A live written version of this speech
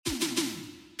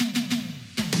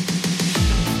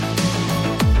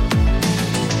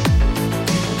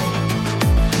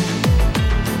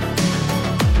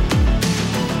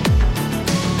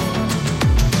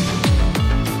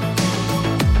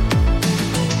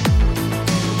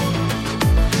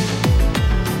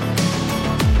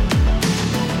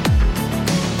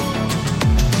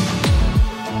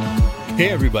Hey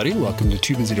everybody, welcome to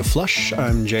Too Busy to Flush.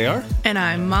 I'm JR. And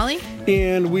I'm Molly.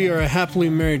 And we are a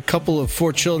happily married couple of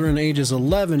 4 children, ages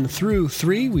 11 through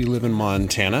 3. We live in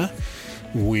Montana.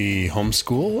 We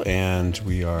homeschool, and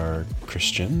we are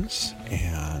Christians,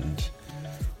 and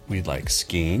we like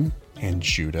skiing and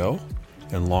judo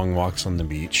and long walks on the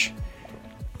beach.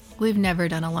 We've never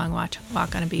done a long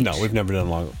walk on a beach. No, we've never done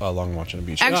a long walk on a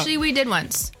beach. Actually, we did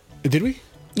once. Did we?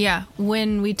 Yeah,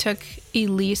 when we took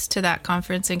Elise to that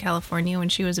conference in California when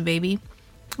she was a baby,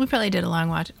 we probably did a long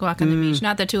walk on the beach.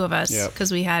 Not the two of us,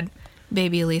 because we had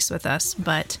baby Elise with us,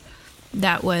 but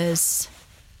that was,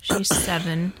 she's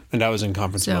 7. And I was in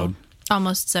conference mode.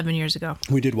 Almost 7 years ago.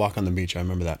 We did walk on the beach. I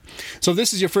remember that. So if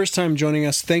this is your first time joining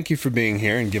us, thank you for being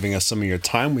here and giving us some of your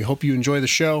time. We hope you enjoy the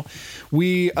show.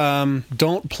 We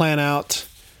don't plan out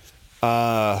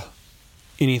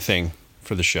anything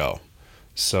for the show.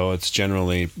 So it's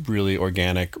generally really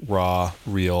organic, raw,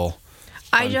 real,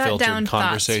 I jot down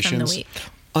conversations. Thoughts from the week.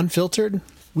 Unfiltered?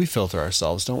 We filter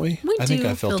ourselves, don't we? We I think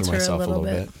I filter myself a little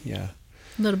bit. Yeah.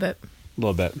 A little bit. A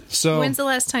little bit. So when's the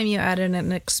last time you added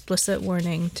an explicit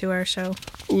warning to our show?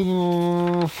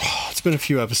 It's been a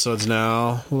few episodes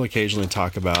now. We'll occasionally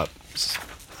talk about...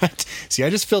 See, I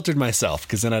just filtered myself,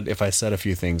 because then if I said a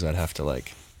few things, I'd have to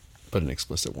put an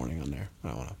explicit warning on there.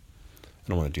 I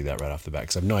don't want to do that right off the bat,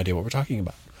 because I have no idea what we're talking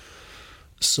about.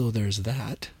 So there's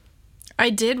that. I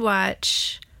did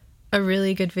watch a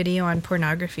really good video on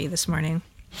pornography this morning.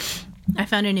 I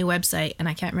found a new website, and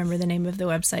I can't remember the name of the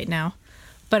website now,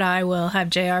 but I will have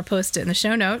JR post it in the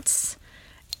show notes.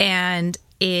 And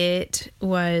it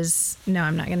was... No,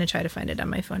 I'm not going to try to find it on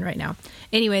my phone right now.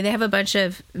 Anyway, they have a bunch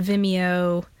of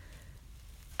Vimeo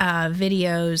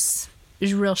videos,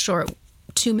 real short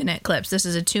 2-minute clips. This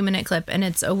is a 2-minute clip, and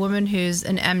it's a woman who's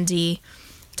an MD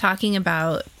talking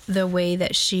about the way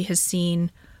that she has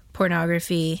seen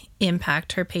pornography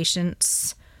impact her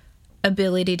patients'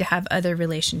 ability to have other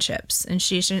relationships. And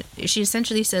she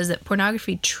essentially says that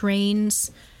pornography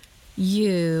trains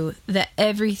you that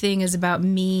everything is about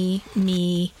me,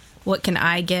 what can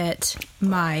I get,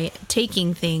 my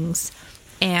taking things,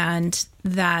 and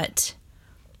that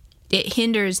it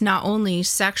hinders not only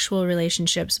sexual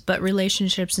relationships, but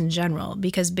relationships in general,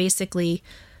 because basically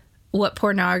what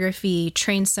pornography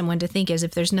trains someone to think is,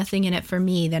 if there's nothing in it for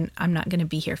me, then I'm not going to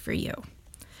be here for you.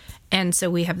 And so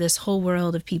we have this whole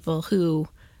world of people who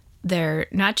they're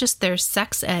not just their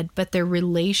sex ed, but their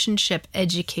relationship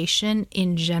education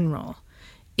in general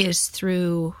is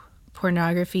through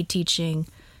pornography teaching.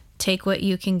 Take what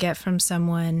you can get from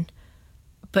someone,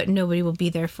 but nobody will be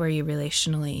there for you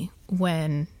relationally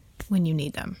when you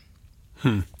need them.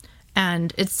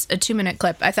 And it's a 2-minute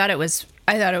clip. I thought it was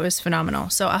phenomenal.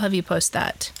 So I'll have you post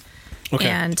that. Okay.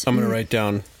 And I'm going to write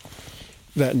down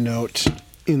that note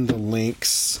in the links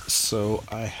so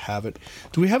I have it.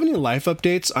 Do we have any life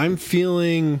updates? I'm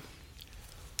feeling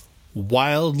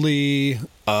wildly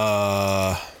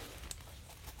not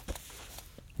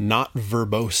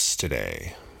verbose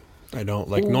today. I don't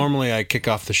normally I kick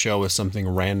off the show with something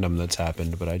random that's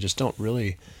happened, but I just don't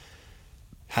really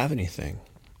have anything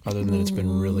other than it's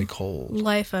been really cold.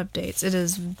 Life updates. It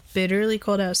is bitterly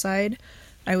cold outside.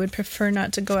 I would prefer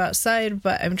not to go outside,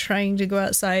 but I'm trying to go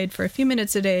outside for a few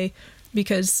minutes a day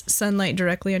because sunlight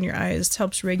directly on your eyes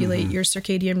helps regulate your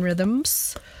circadian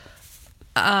rhythms.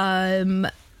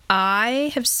 I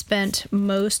have spent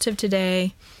most of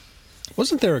today...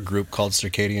 Wasn't there a group called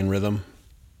Circadian Rhythm?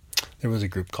 There was a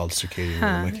group called Circadian Rhythm.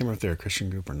 I can't remember if they're a Christian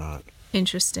group or not.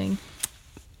 Interesting.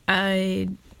 I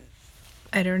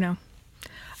don't know.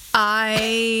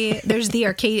 There's the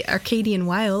Arcadian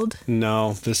Wild.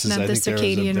 No, this is not I the think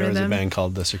Circadian there was a Rhythm. band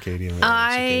called the Circadian Rhythm.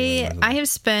 I have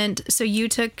spent... So you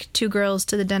took 2 girls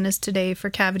to the dentist today for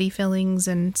cavity fillings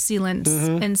and sealants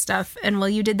and stuff. And while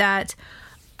you did that,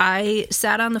 I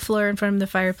sat on the floor in front of the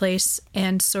fireplace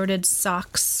and sorted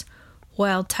socks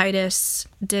while Titus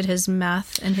did his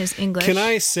math and his English. Can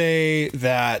I say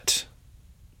that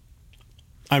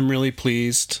I'm really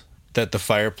pleased that the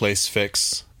fireplace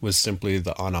fix was simply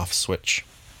the on-off switch?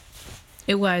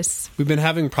 It was. We've been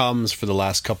having problems for the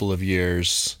last couple of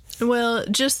years. Well,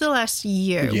 just the last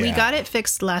year. Yeah. We got it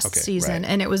fixed last season,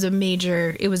 right. and it was a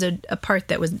part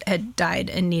that had died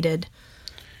and needed...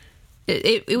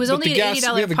 It was only an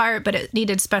 $80 part, but it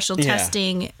needed special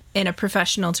testing and a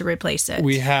professional to replace it.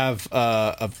 We have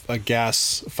a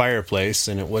gas fireplace,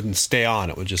 and it wouldn't stay on.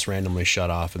 It would just randomly shut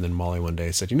off. And then Molly one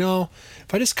day said,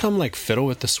 if I just come fiddle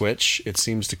with the switch, it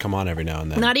seems to come on every now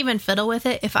and then. Not even fiddle with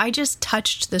it. If I just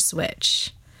touched the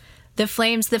switch, The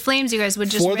flames, you guys, would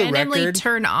just For the randomly record-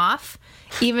 turn off.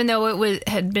 Even though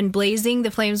had been blazing,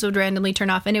 the flames would randomly turn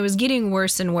off, and it was getting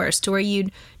worse and worse to where you'd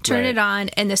turn Right. it on,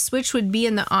 and the switch would be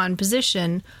in the on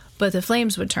position, but the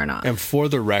flames would turn off. And for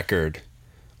the record,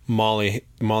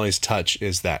 Molly's touch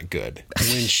is that good.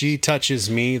 When she touches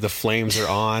me, the flames are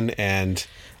on, and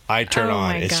I turn Oh on.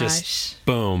 my It's gosh. just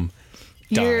boom.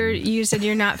 Done. You said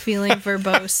you're not feeling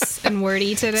verbose and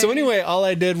wordy today. So anyway, all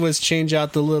I did was change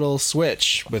out the little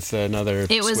switch with another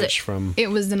switch from. It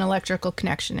was an electrical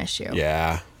connection issue.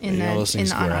 Yeah, In the- those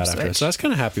things in the go on-off after. switch. So I was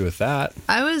kind of happy with that.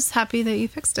 I was happy that you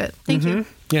fixed it. Thank you.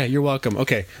 Yeah, you're welcome.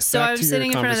 Okay, So back I to was your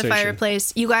sitting in front of the conversation.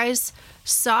 fireplace. You guys,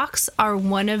 socks are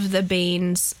one of the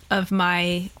banes of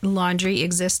my laundry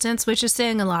existence, which is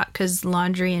saying a lot because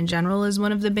laundry in general is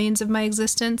one of the banes of my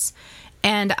existence.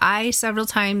 And I, several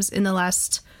times in the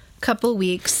last couple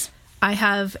weeks, I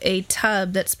have a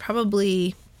tub that's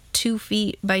probably 2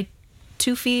 feet by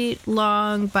 2 feet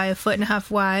long by 1.5 feet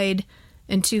wide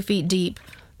and 2 feet deep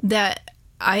that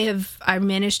I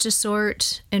managed to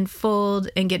sort and fold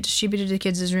and get distributed to the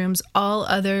kids' rooms, all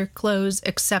other clothes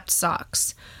except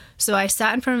socks. So I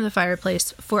sat in front of the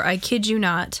fireplace for, I kid you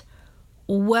not,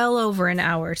 well over an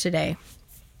hour today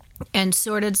and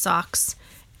sorted socks.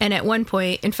 And at one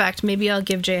point, in fact, maybe I'll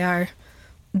give JR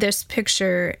this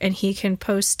picture and he can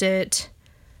post it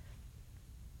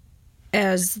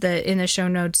as in the show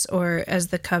notes or as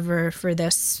the cover for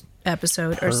this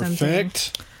episode or something.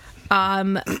 Perfect.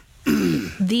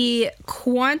 The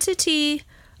quantity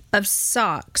of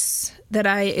socks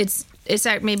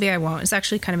that maybe I won't. It's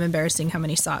actually kind of embarrassing how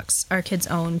many socks our kids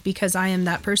own because I am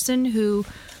that person who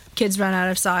kids run out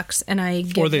of socks and I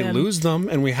give Or they them, lose them,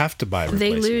 and we have to buy they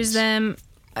replacements. lose them,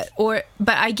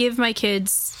 but I give my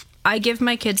kids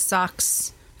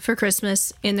socks for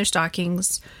Christmas in their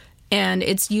stockings, and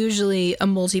it's usually a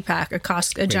multi-pack, a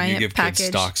Wait, giant you give package.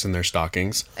 kids socks in their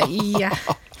stockings. Yeah.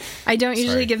 I don't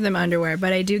usually give them underwear,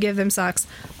 but I do give them socks.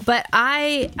 But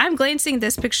I'm glancing at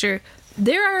this picture.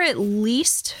 There are at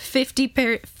least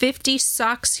 50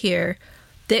 socks here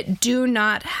that do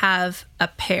not have a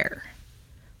pair.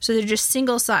 So they're just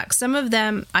single socks. Some of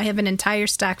them, I have an entire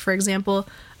stack. For example,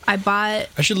 I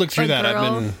should look through a that. girl-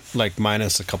 I've been like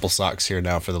minus a couple socks here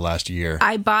now for the last year.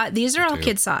 these are all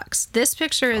kid socks. This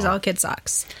picture is all kid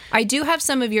socks. I do have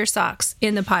some of your socks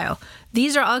in the pile.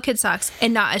 These are all kid socks,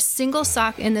 and not a single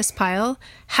sock in this pile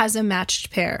has a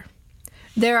matched pair.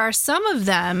 There are some of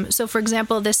them. So, for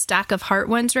example, this stack of heart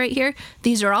ones right here,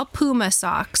 these are all Puma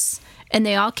socks, and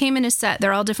they all came in a set.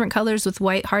 They're all different colors with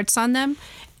white hearts on them.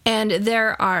 And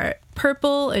there are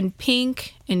purple and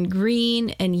pink and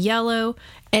green and yellow,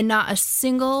 and not a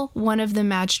single one of the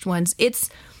matched ones. It's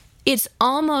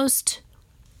almost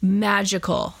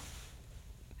magical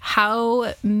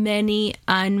how many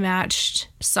unmatched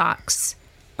socks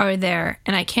are there.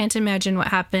 And I can't imagine what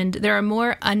happened. There are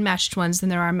more unmatched ones than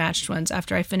there are matched ones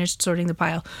after I finished sorting the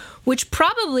pile, which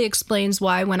probably explains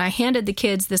why when I handed the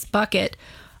kids this bucket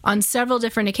on several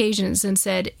different occasions and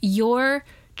said, your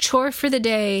chore for the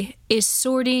day is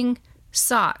sorting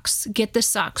socks. Get the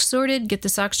socks sorted, get the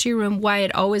socks to your room, why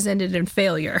it always ended in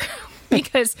failure.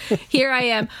 Because here I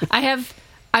am.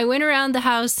 I went around the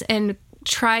house and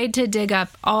tried to dig up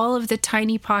all of the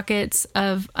tiny pockets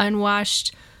of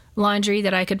unwashed laundry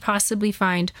that I could possibly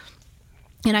find.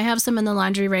 And I have some in the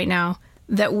laundry right now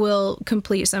that will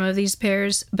complete some of these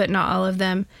pairs, but not all of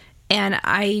them. And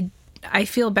I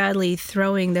feel badly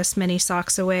throwing this many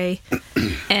socks away.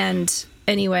 And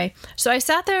anyway, so I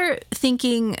sat there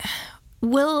thinking,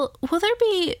 will there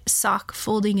be sock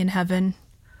folding in heaven?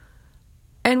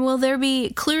 And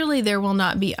clearly there will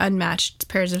not be unmatched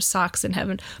pairs of socks in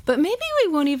heaven, but maybe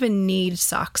we won't even need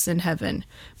socks in heaven.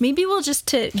 Maybe we'll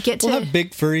just We'll have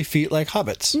big furry feet like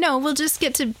hobbits. No, we'll just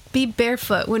get to be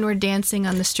barefoot when we're dancing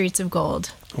on the streets of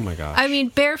gold. Oh my gosh. I mean,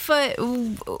 barefoot,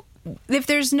 if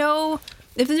there's no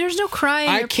crying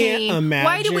I or can't pain,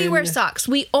 why do we wear imagine- socks?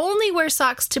 We only wear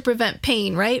socks to prevent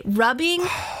pain, right? Rubbing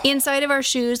inside of our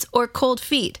shoes or cold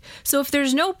feet. So if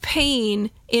there's no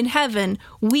pain in heaven,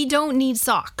 we don't need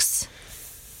socks.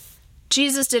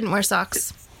 Jesus didn't wear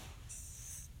socks.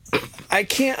 I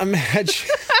can't imagine.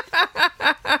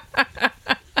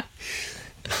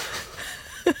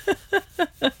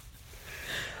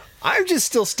 I'm just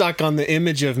still stuck on the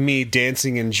image of me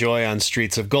dancing in joy on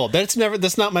streets of gold. That's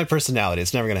not my personality.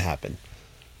 It's never going to happen.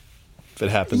 If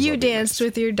it happens, You I'll be danced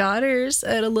with your daughters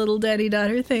at a little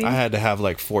daddy-daughter thing. nice. I had to have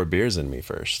like 4 beers in me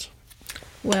first.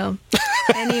 Well,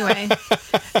 Anyway,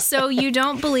 so you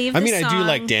don't believe the I mean, song. I do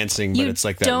like dancing, but it's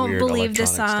like that weird don't believe the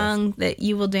electronic song stuff. that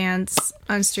you will dance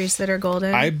on streets that are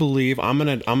golden? I believe I'm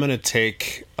gonna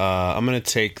take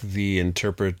the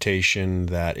interpretation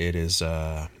that it is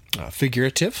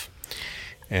figurative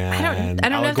and I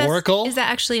don't allegorical. know if is that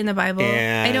actually in the Bible?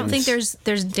 I don't think and-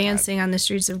 there's dancing on the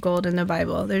streets of gold in the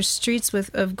Bible. There's streets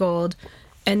of gold,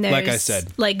 and there's Like I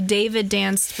said, like David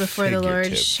danced before the Lord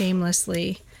figurative.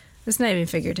 shamelessly. It's not even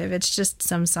figurative. It's just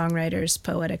some songwriter's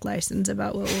poetic license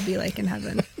about what will be like in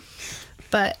heaven.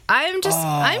 But I'm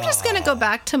just gonna go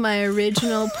back to my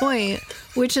original point,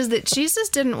 which is that Jesus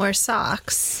didn't wear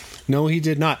socks, No, he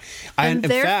did not. and in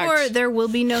therefore fact, there will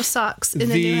be no socks in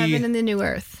the new heaven and the new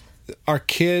earth.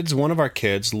 one of our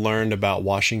kids learned about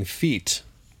washing feet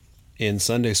in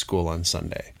Sunday school on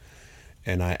Sunday.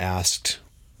 And I asked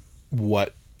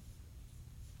what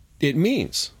it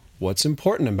means. What's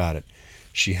important about it?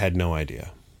 She had no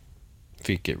idea.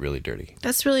 Feet get really dirty.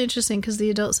 That's really interesting because the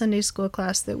adult Sunday school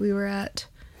class that we were at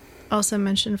also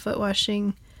mentioned foot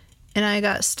washing, and I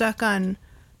got stuck on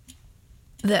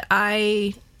that.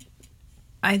 I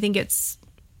think it's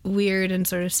weird and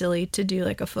sort of silly to do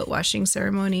like a foot washing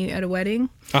ceremony at a wedding,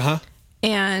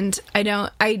 and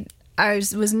I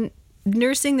was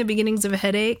nursing the beginnings of a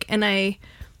headache, and I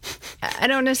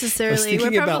don't necessarily. I was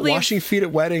thinking about washing feet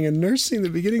at wedding and nursing the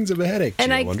beginnings of a headache.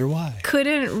 And I wonder why.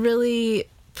 Couldn't really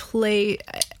play.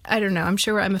 I don't know. I'm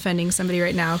sure I'm offending somebody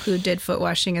right now who did foot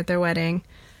washing at their wedding.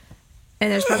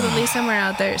 And there's probably someone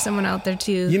out there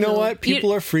too. You know what?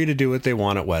 People are free to do what they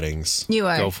want at weddings. You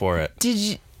are. Go for it. Did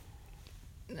you?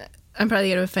 I'm probably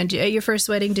going to offend you. At your first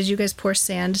wedding, did you guys pour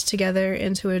sand together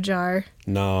into a jar?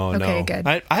 No, no. Okay, good.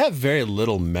 I have very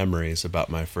little memories about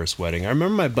my first wedding. I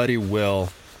remember my buddy Will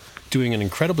doing an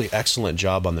incredibly excellent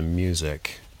job on the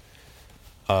music.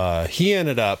 He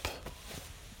ended up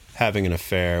having an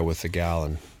affair with a gal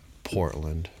in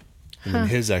Portland. And then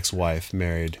his ex-wife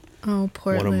married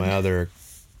Portland. one of my other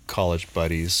college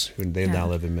buddies, who they now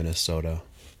live in Minnesota.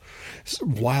 It's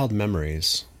wild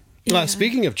memories. Yeah.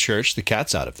 Speaking of church, the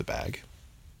cat's out of the bag.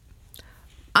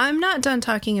 I'm not done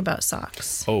talking about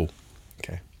socks. Oh,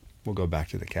 okay. We'll go back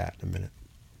to the cat in a minute.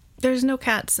 There's no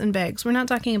cats in bags. We're not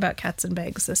talking about cats in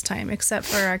bags this time, except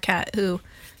for our cat who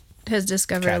has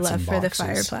discovered a Cats love in for the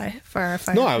boxes. for our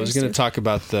fireplace. No, I was going to talk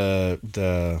about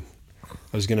I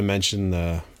was going to mention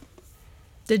the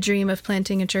dream of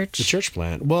planting a church. the church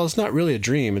plant. Well, it's not really a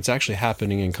dream. It's actually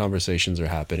happening, and conversations are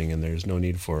happening, and there's no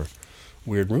need for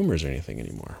weird rumors or anything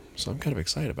anymore. So I'm kind of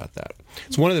excited about that.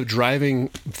 It's one of the driving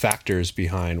factors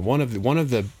behind one of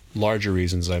the larger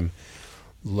reasons I'm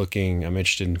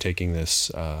interested in taking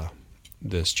this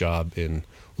job in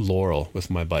Laurel with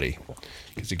my buddy,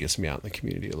 because it gets me out in the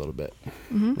community a little bit,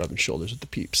 rubbing shoulders with the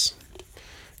peeps.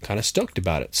 Kind of stoked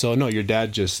about it. So no, your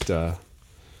dad just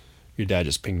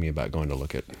pinged me about going to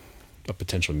look at a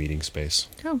potential meeting space.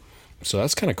 Oh. So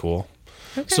that's kind of cool.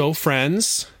 Okay. So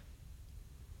friends,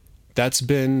 that's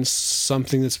been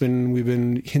something we've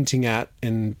been hinting at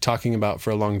and talking about for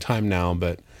a long time now,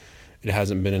 but it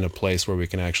hasn't been in a place where we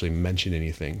can actually mention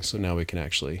anything. So now we can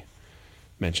actually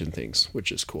mention things,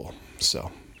 which is cool.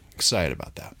 So excited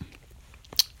about that.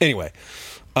 Anyway,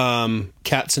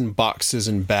 cats in boxes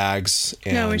and bags.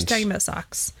 And No, we're just talking about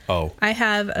socks. Oh, I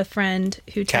have a friend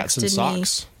who cats texted and me.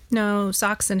 socks. No,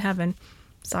 socks in heaven.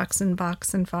 Socks and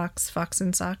box and fox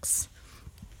and socks.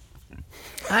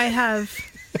 I have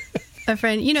a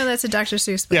friend. You know that's a Dr.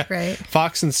 Seuss book, right?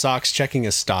 Fox and socks checking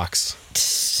his stocks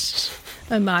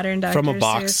A modern Dr. from a Seuss.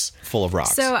 box full of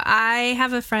rocks. So I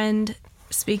have a friend,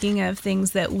 speaking of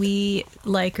things that we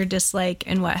like or dislike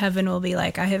and what heaven will be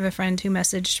like, I have a friend who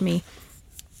messaged me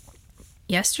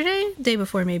yesterday, day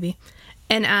before maybe,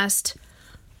 and asked,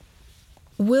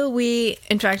 will we,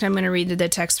 in fact, I'm going to read the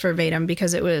text verbatim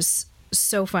because it was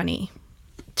so funny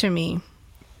to me.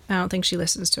 I don't think she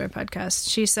listens to our podcast.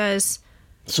 She says,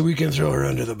 so we can throw her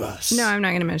under the bus. no, I'm not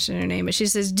going to mention her name, but she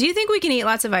says, do you think we can eat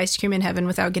lots of ice cream in heaven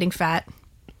without getting fat?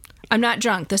 I'm not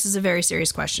drunk. This is a very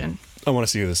serious question. I want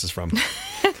to see who this is from.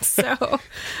 So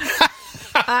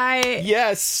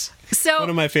Yes. So One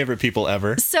of my favorite people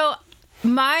ever. So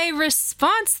my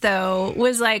response, though,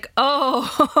 was like,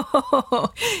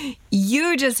 oh,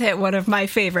 you just hit one of my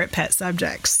favorite pet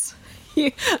subjects.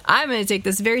 I'm going to take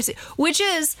this very seriously, which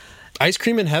is Ice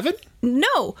cream in heaven?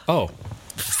 no Oh.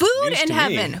 food News in to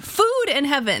heaven, me. food in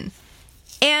heaven.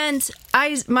 And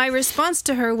my response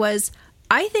to her was,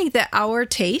 I think that our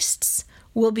tastes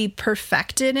will be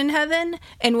perfected in heaven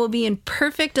and will be in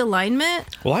perfect alignment.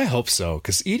 Well, I hope so,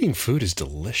 because eating food is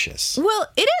delicious. Well,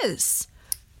 it is.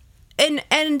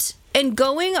 And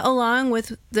going along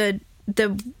with the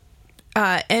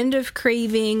End of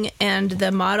Craving and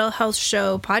the Model Health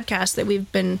Show podcast that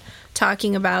we've been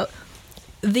talking about,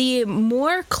 the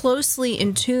more closely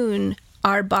in tune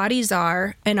our bodies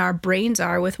are and our brains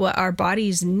are with what our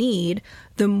bodies need,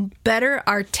 the better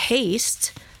our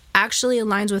taste actually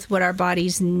aligns with what our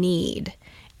bodies need.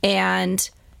 And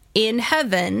in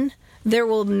heaven, there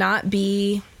will not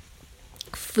be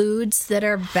foods that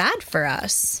are bad for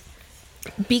us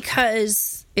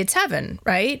because it's heaven,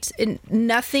 right? And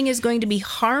nothing is going to be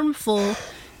harmful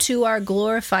to our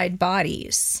glorified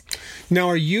bodies. Now,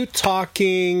 are you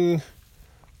talking,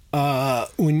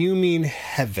 when you mean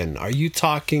heaven, are you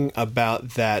talking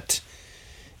about that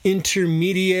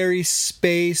intermediary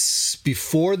space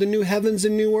before the new heavens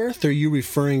and new earth? Or are you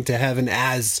referring to heaven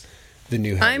as the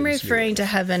new heavens? I'm referring to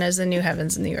heaven as the new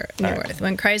heavens and the new earth.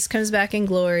 When Christ comes back in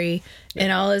glory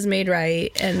and all is made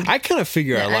right, and I kind of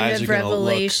figure our lives are going to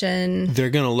look. They're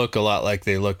going to look a lot like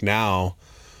they look now,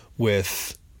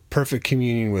 with perfect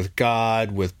communion with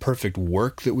God, with perfect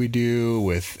work that we do,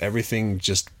 with everything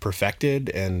just perfected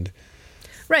and.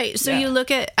 Right. So you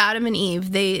look at Adam and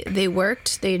Eve. They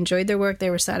worked. They enjoyed their work. They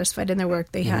were satisfied in their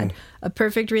work. They had a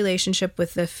perfect relationship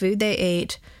with the food they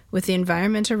ate, with the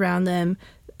environment around them,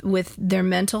 with their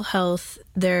mental health,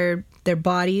 their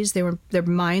bodies. Their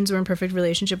minds were in perfect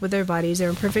relationship with their bodies. They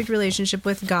were in perfect relationship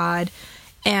with God,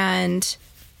 and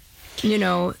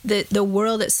the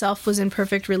world itself was in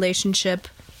perfect relationship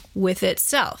with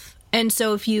itself. And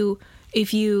so if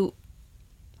you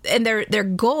and their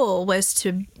goal was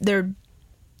to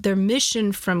their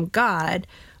mission from God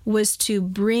was to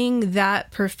bring that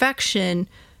perfection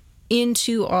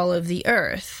into all of the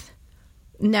earth.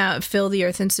 Now, fill the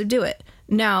earth and subdue it.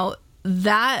 Now,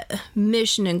 that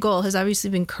mission and goal has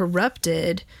obviously been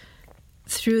corrupted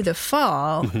through the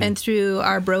fall and through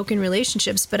our broken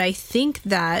relationships. But I think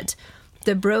that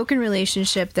the broken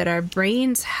relationship that our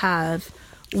brains have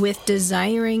with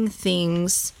desiring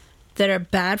things that are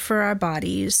bad for our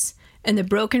bodies, and the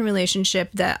broken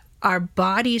relationship that our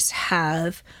bodies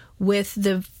have with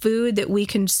the food that we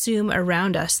consume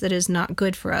around us that is not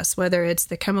good for us, whether it's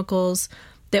the chemicals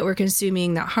that we're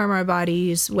consuming that harm our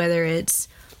bodies, whether it's,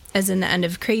 as in the End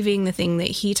of Craving, the thing that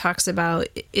he talks about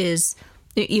is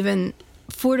even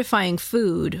fortifying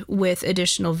food with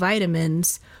additional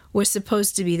vitamins was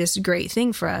supposed to be this great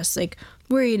thing for us. Like,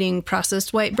 we're eating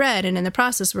processed white bread, and in the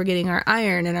process we're getting our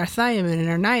iron and our thiamine and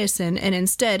our niacin, and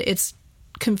instead it's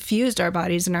confused our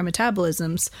bodies and our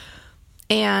metabolisms.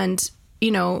 And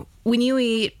when you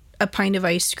eat a pint of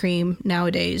ice cream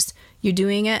nowadays, you're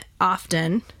doing it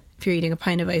often. If you're eating a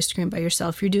pint of ice cream by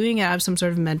yourself, you're doing it out of some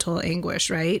sort of mental anguish,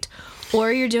 right?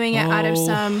 Or you're doing it out of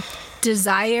some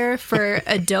desire for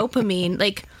a dopamine.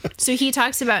 Like, so he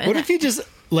talks about, what if you just,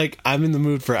 like, I'm in the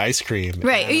mood for ice cream,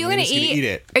 right? Are you going to eat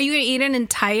it? Are you going to eat an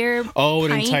entire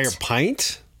an entire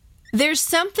pint? There's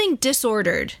something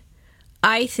disordered,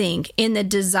 I think, in the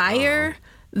desire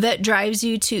that drives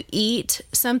you to eat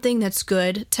something that's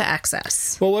good to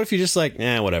excess. Well, what if you're just like,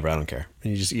 whatever, I don't care,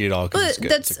 and you just eat it all because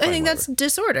it's good? I think that's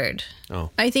disordered. Oh,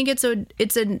 I think it's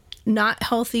a not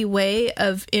healthy way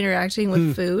of interacting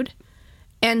with food,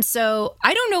 and so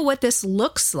I don't know what this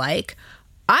looks like.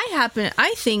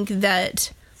 I think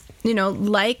that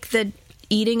like the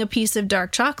eating a piece of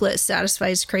dark chocolate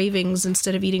satisfies cravings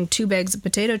instead of eating 2 bags of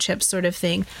potato chips sort of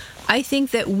thing. I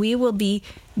think that we will be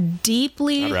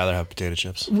deeply... I'd rather have potato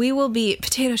chips.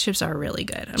 Potato chips are really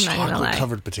good. I'm not going to lie.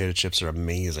 Chocolate-covered potato chips are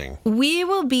amazing. We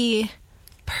will be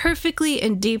perfectly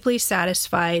and deeply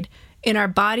satisfied in our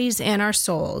bodies and our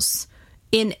souls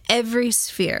in every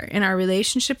sphere, in our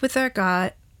relationship with our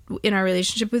God, in our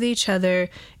relationship with each other,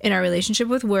 in our relationship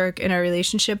with work, in our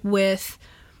relationship with...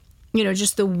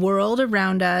 just the world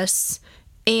around us,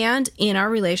 and in our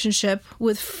relationship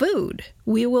with food.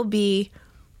 We will be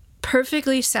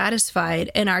perfectly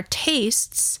satisfied, and our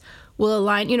tastes will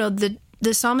align.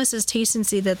 The psalmist says, taste and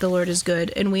see that the Lord is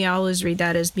good, and we always read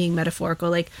that as being metaphorical,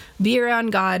 like, be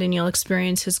around God and you'll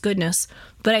experience his goodness.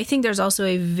 But I think there's also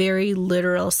a very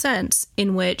literal sense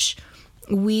in which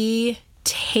we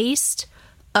taste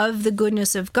of the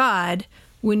goodness of God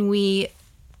when we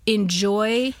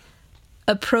enjoy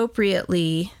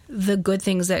appropriately the good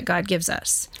things that God gives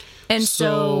us. And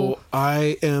so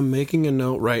I am making a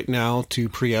note right now to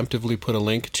preemptively put a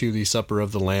link to the Supper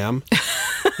of the Lamb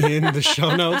in the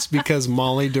show notes, because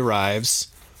Molly derives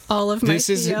all of my this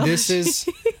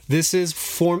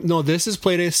has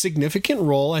played a significant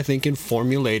role, I think, in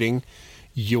formulating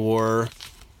your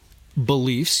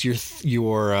beliefs,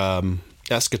 your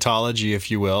eschatology, if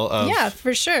you will. Yeah,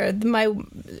 for sure. My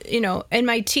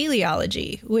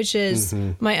teleology, which is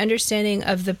my understanding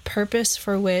of the purpose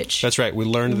for which... That's right. We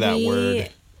learned that word.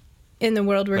 in the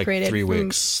world were like created 3 from-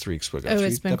 weeks. 3 weeks ago. Oh,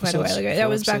 it's been quite a while ago. That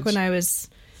was back when I. I was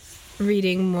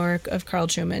reading more of Carl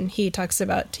Trueman. He talks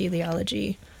about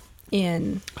teleology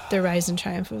in The Rise and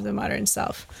Triumph of the Modern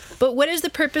Self. But what is the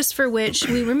purpose for which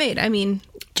we were made? I mean,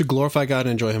 To glorify God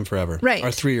and enjoy Him forever. Right. Our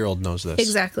 3-year-old knows this.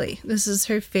 exactly. This is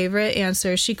her favorite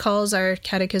answer. She calls our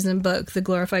catechism book the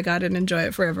Glorify God and Enjoy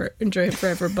It Forever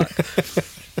book.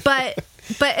 but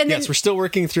and then Yes, we're still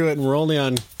working through it, and we're only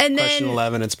on And question then-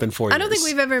 11. It's been 4 years. I don't think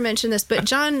we've ever mentioned this, but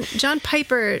John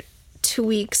Piper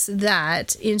tweaks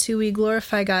that into we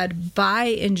glorify God by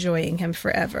enjoying Him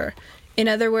forever. In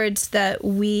other words, that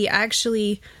we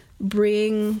actually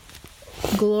bring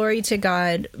glory to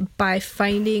God by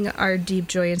finding our deep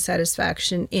joy and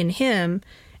satisfaction in Him,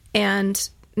 and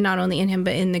not only in Him,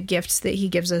 but in the gifts that He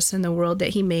gives us in the world that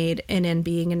He made, and in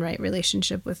being in right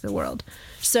relationship with the world.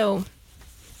 So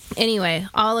anyway,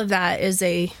 all of that is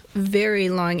a very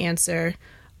long answer,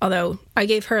 although I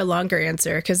gave her a longer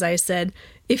answer because I said,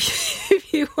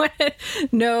 if you want to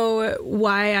know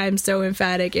why I'm so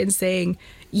emphatic in saying,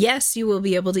 yes, you will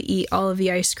be able to eat all of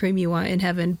the ice cream you want in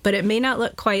heaven, but it may not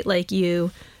look quite like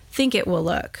you think it will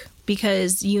look,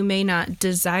 because you may not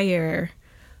desire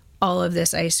all of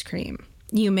this ice cream.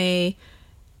 You may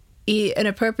eat an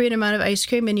appropriate amount of ice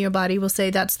cream and your body will say,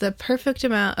 that's the perfect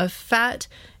amount of fat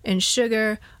and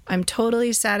sugar. I'm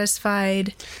totally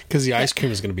satisfied. Because the ice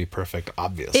cream is going to be perfect,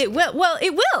 obviously. It will. Well,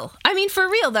 it will. I mean, for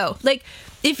real, though. Like,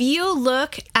 if you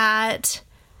look at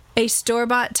a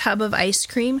store-bought tub of ice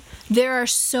cream, there are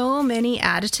so many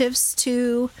additives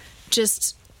to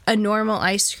just a normal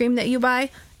ice cream that you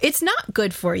buy. It's not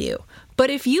good for you. But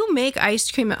if you make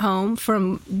ice cream at home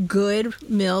from good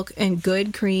milk and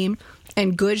good cream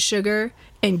and good sugar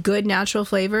and good natural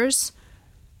flavors,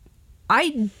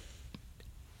 I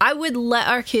would let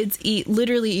our kids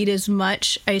literally eat as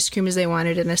much ice cream as they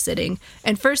wanted in a sitting.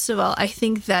 And first of all, I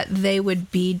think that they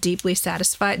would be deeply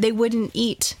satisfied. They wouldn't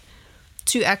eat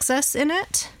to excess in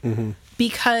it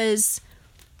because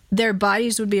their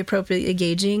bodies would be appropriately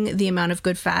gauging the amount of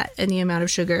good fat and the amount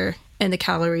of sugar and the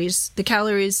calories. The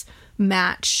calories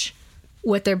match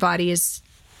what their body is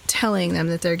telling them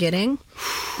that they're getting.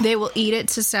 They will eat it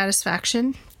to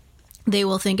satisfaction. They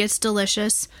will think it's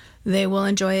delicious. They will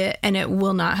enjoy it, and it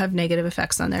will not have negative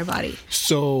effects on their body.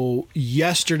 So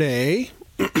yesterday,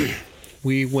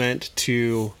 we went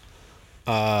to.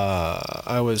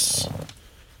 What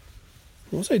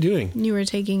was I doing? You were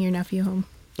taking your nephew home.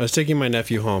 I was taking my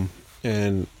nephew home,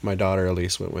 and my daughter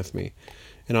Elise went with me.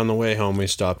 And on the way home, we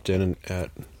stopped in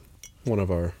at one of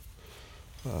our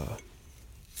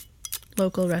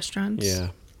Local restaurants.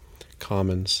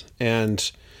 Commons,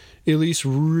 and Elise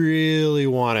really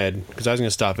wanted, because I was going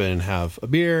to stop in and have a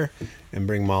beer and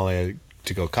bring Molly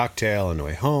to go cocktail on the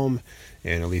way home,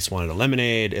 and Elise wanted a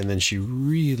lemonade, and then she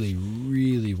really,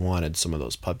 really wanted some of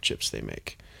those pub chips they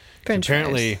make. French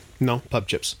Apparently, no, pub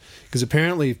chips. Because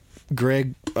apparently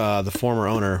Greg, the former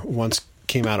owner, once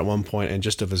came out at one point and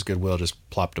just of his goodwill just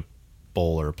plopped a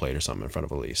bowl or a plate or something in front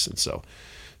of Elise. And so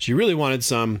she really wanted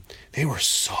some. They were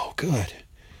so good.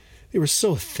 They were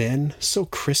so thin, so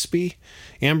crispy.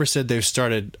 Amber said they've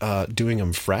started doing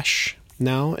them fresh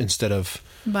now instead of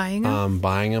Buying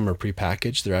them? or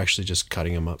prepackaged. They're actually just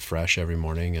cutting them up fresh every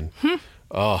morning. And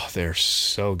oh, they're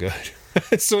so good.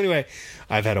 So anyway,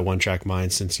 I've had a one-track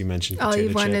mind since you mentioned potato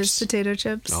chips. All you want is potato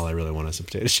chips? All I really want is some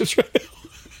potato chips right now.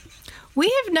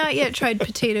 We have not yet tried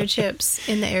potato chips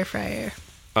in the air fryer.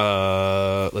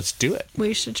 Let's do it.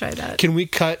 We should try that. Can we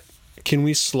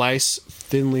thinly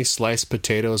slice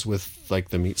potatoes with like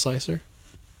the meat slicer?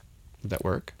 Would that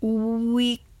work?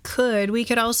 We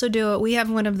could also do it. We have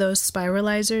one of those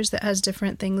spiralizers that has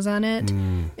different things on it.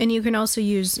 And you can also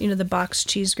use, the box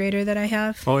cheese grater that I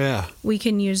have. Oh yeah. We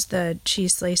can use the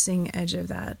cheese slicing edge of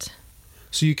that.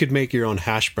 So you could make your own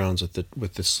hash browns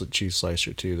with this cheese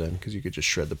slicer too then, because you could just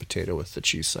shred the potato with the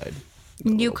cheese side.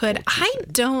 You could. I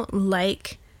don't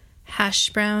like hash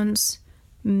browns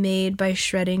made by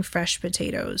shredding fresh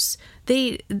potatoes.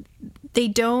 They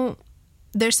don't.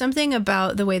 There's something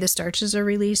about the way the starches are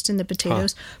released in the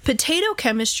potatoes. Potato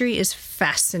chemistry is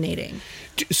fascinating.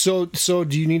 So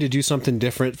do you need to do something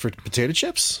different for potato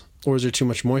chips? Or is there too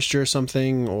much moisture or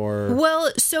something? Or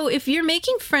Well, so if you're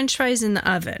making French fries in the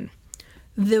oven,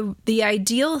 the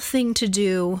ideal thing to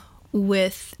do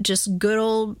with just good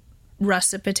old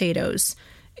russet potatoes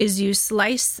is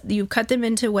you cut them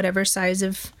into whatever size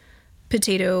of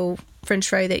potato French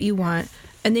fry that you want,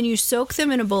 and then you soak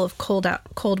them in a bowl of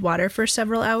cold water for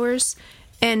several hours,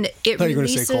 and it I thought you were going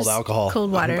releases to say cold alcohol.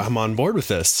 Cold water. I'm on board with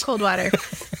this. Cold water.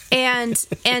 and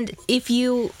if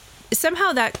you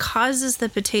somehow that causes the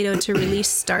potato to release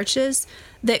starches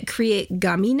that create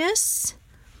gumminess,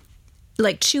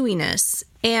 like chewiness.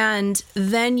 And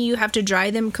then you have to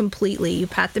dry them completely. You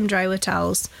pat them dry with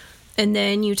towels, and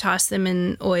then you toss them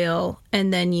in oil,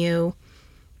 and then you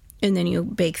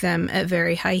bake them at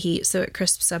very high heat so it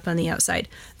crisps up on the outside.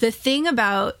 The thing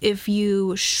about if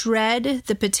you shred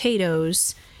the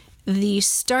potatoes, the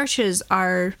starches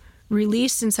are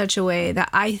released in such a way that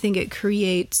I think it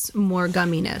creates more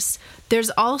gumminess. There's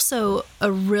also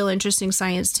a real interesting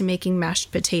science to making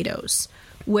mashed potatoes,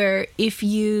 where if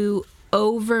you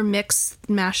over-mix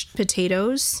mashed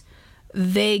potatoes,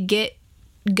 they get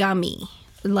gummy.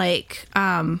 Like,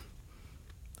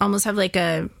 almost have like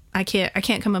a... I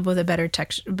can't come up with a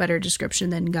better description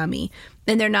than gummy.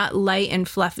 And they're not light and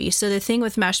fluffy. So the thing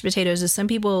with mashed potatoes is some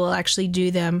people will actually do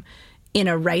them in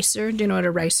a ricer. Do you know what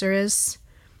a ricer is?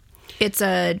 It's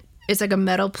like a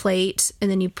metal plate, and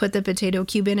then you put the potato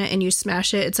cube in it and you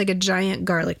smash it. It's like a giant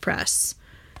garlic press.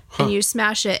 Huh. And you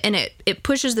smash it, and it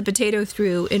pushes the potato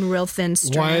through in real thin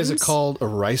strands. Why is it called a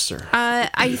ricer?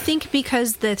 I think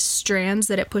because the strands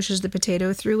that it pushes the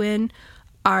potato through in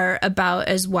are about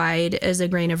as wide as a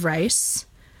grain of rice.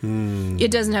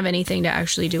 It doesn't have anything to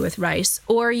actually do with rice.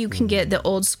 Or you can get the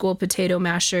old school potato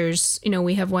mashers. You know,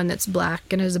 we have one that's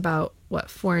black and is about,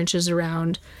 4 inches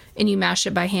around, and you mash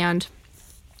it by hand.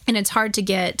 And it's hard to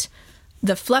get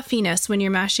the fluffiness when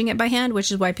you're mashing it by hand,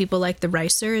 which is why people like the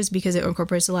ricer, is because it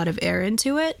incorporates a lot of air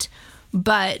into it.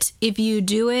 But if you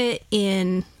do it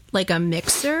in like a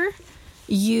mixer,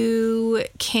 you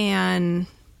can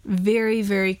very,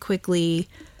 very quickly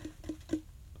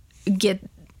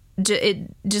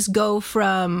just go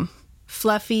from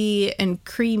fluffy and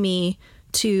creamy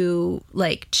to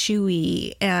like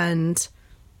chewy and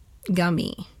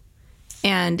gummy.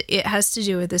 And it has to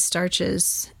do with the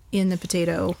starches in the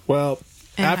potato. Well,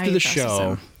 after the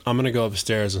show, I'm going to go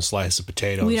upstairs and slice a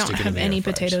potato. We don't have any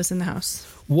potatoes in the house.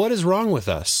 What is wrong with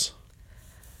us?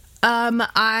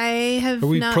 I have. Are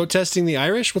we protesting the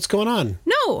Irish? What's going on?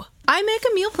 No, I make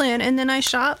a meal plan and then I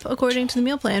shop according to the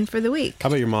meal plan for the week. How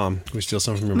about your mom? Can we steal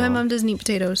some from your mom? My mom doesn't eat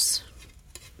potatoes.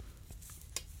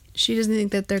 She doesn't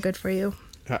think that they're good for you.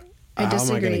 I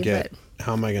disagree.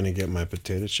 How am I going to get my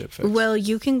potato chip fix? Well,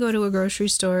 you can go to a grocery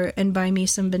store and buy me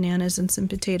some bananas and some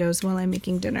potatoes while I'm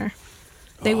making dinner.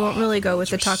 They won't really go with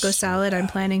the taco salad I'm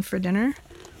planning for dinner.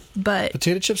 But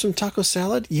potato chips and taco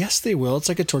salad? Yes, they will. It's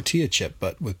like a tortilla chip,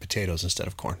 but with potatoes instead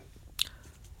of corn.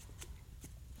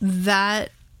 That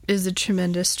is a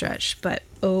tremendous stretch, but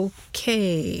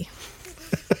okay.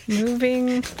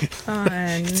 Moving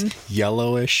on.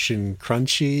 Yellowish and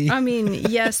crunchy. I mean,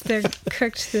 yes, they're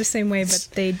cooked the same way, but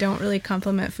they don't really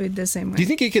complement food the same way. Do you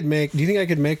think I could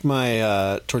make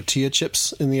my tortilla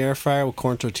chips in the air fryer with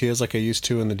corn tortillas like I used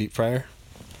to in the deep fryer?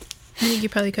 I think you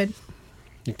probably could.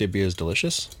 Think they'd be as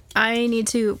delicious? I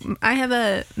have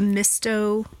a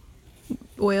Misto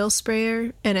oil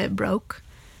sprayer and it broke.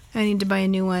 I need to buy a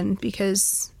new one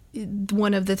because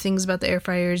one of the things about the air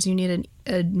fryer is you need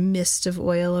a mist of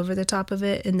oil over the top of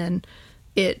it, and then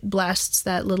it blasts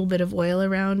that little bit of oil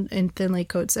around and thinly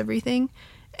coats everything.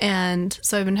 And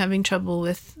so I've been having trouble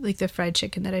with like the fried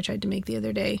chicken that I tried to make the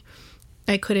other day.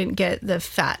 I couldn't get the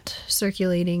fat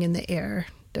circulating in the air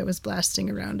that was blasting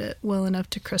around it well enough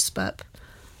to crisp up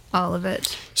all of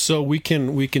it. So we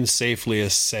can safely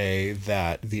say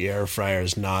that the air fryer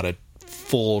is not a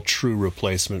full true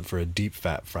replacement for a deep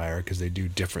fat fryer because they do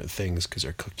different things because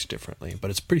they're cooked differently, but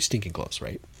it's pretty stinking close,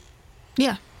 right?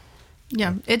 Yeah.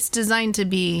 It's designed to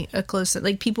be a close,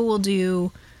 like people will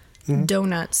do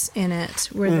donuts in it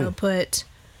where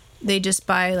they just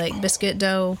buy like biscuit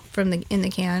dough in the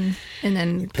can and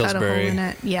then cut a hole in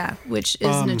it. Yeah, which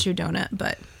isn't a true donut,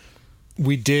 but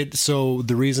we did. So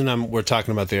the reason we're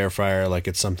talking about the air fryer like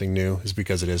it's something new is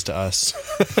because it is to us.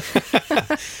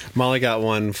 Molly got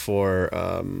one for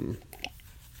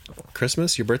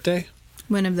Christmas, your birthday.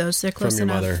 One of those. They're close from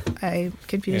your enough. mother. I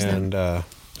confused them. And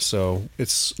so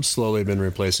it's slowly been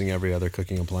replacing every other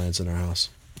cooking appliance in our house.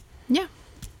 Yeah,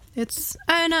 it's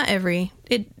not every.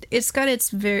 It's got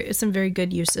some very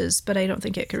good uses, but I don't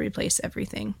think it could replace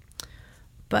everything.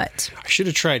 But I should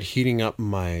have tried heating up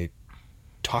my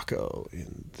taco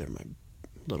in there, my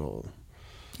little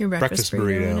breakfast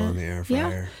burrito in the air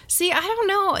fryer. Yeah. See, I don't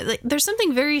know. Like, there's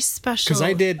something very special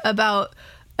about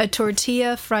a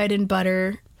tortilla fried in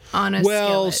butter on a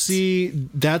skillet. See,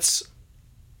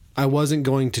 I wasn't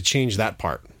going to change that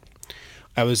part.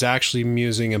 I was actually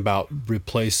musing about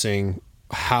replacing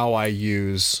how I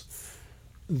use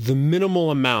the minimal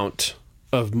amount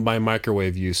of my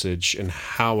microwave usage and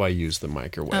how I use the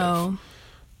microwave.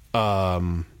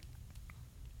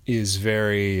 Is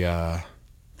very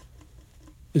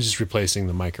just replacing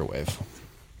the microwave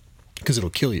because it'll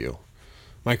kill you.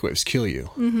 Microwaves kill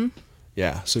you.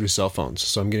 Yeah, so do cell phones.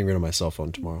 So I'm getting rid of my cell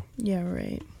phone tomorrow. Yeah,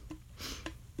 right.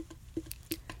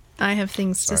 I have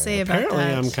things to say about Apparently,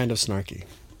 that. I'm kind of snarky.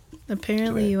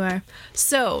 Apparently today. you are.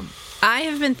 So, I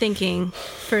have been thinking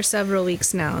for several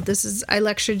weeks now. I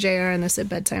lectured JR on this at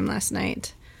bedtime last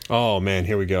night. Oh, man,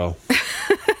 here we go.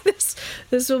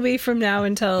 This will be from now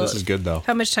until... This is good, though.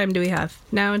 How much time do we have?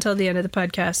 Now until the end of the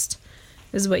podcast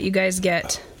is what you guys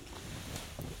get.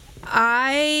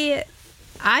 I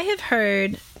have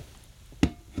heard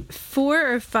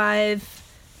 4 or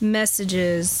 5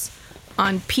 messages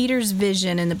on Peter's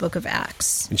vision in the book of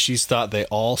Acts. And she's thought they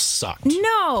all sucked.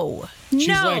 No. She's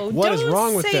like, what is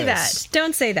wrong with this? this?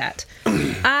 Don't say that.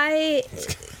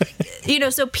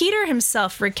 So Peter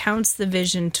himself recounts the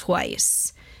vision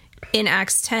twice in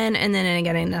Acts 10 and then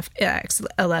again in Acts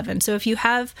 11. So if you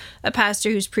have a pastor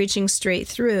who's preaching straight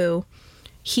through,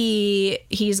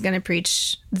 he's going to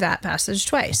preach that passage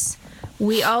twice.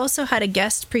 We also had a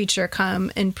guest preacher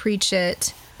come and preach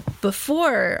it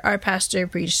before our pastor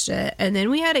preached it, and then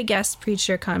we had a guest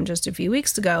preacher come just a few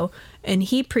weeks ago, and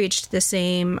he preached the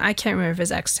same. I can't remember if it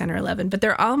was Acts 10 or 11, but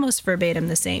they're almost verbatim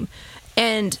the same.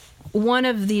 And one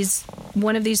of these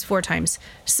 4 times,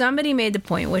 somebody made the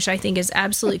point, which I think is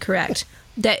absolutely correct,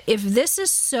 that if this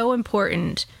is so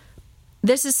important,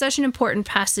 this is such an important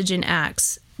passage in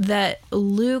Acts, that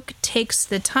Luke takes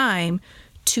the time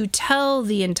to tell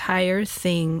the entire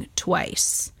thing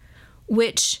twice,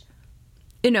 which,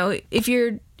 if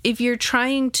you're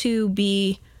trying to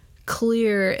be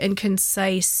clear and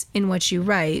concise in what you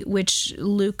write, which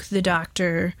Luke the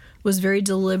doctor was very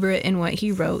deliberate in what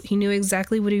he wrote. He knew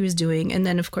exactly what he was doing. And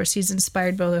then, of course, he's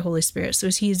inspired by the Holy Spirit, so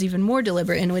he's even more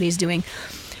deliberate in what he's doing.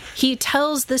 He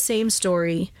tells the same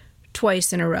story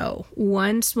twice in a row.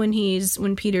 Once when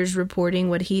Peter's reporting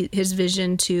what his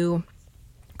vision to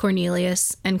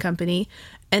Cornelius and company,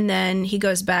 and then he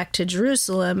goes back to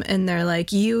Jerusalem and they're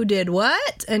like, you did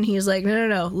what? And he's like,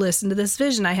 no, listen to this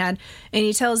vision I had. And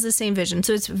he tells the same vision.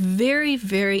 So it's very,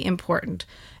 very important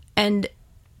and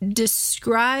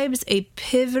describes a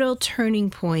pivotal turning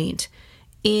point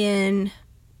in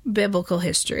biblical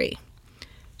history.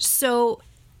 So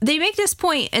they make this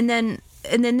point, and then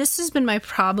this has been my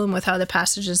problem with how the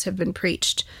passages have been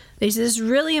preached. They say this is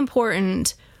really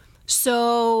important,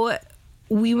 so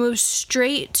we move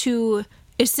straight to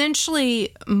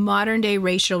essentially modern day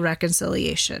racial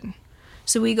reconciliation.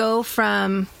 So we go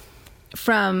from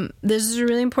this is a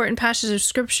really important passage of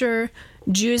scripture.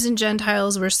 Jews and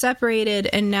Gentiles were separated,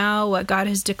 and now what God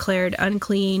has declared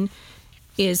unclean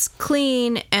is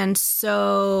clean, and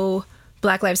so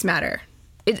Black Lives Matter.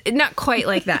 It not quite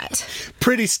like that.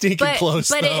 Pretty stinking close,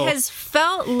 but though. It has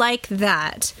felt like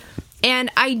that.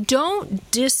 And I don't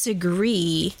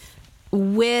disagree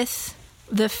with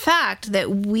the fact that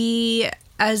we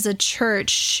as a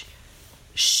church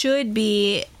should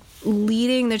be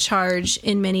leading the charge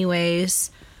in many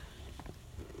ways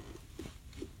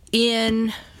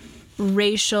in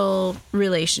racial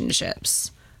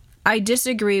relationships. I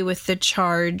disagree with the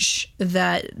charge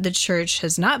that the church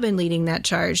has not been leading that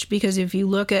charge, because if you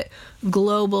look at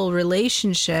global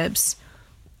relationships,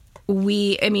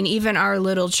 even our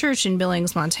little church in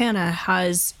Billings, Montana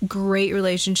has great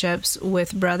relationships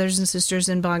with brothers and sisters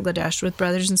in Bangladesh, with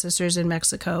brothers and sisters in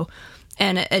Mexico,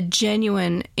 and a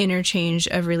genuine interchange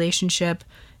of relationship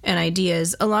and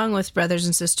ideas, along with brothers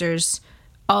and sisters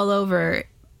all over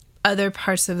other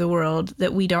parts of the world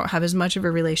that we don't have as much of a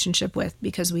relationship with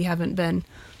because we haven't been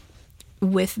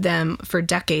with them for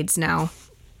decades now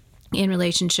in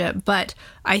relationship. But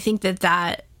I think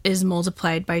that is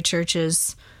multiplied by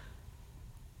churches,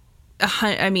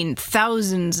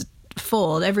 thousands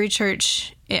fold. Every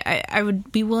church, I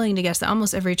would be willing to guess that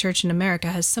almost every church in America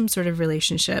has some sort of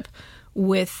relationship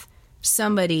with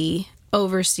somebody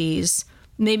overseas,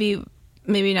 maybe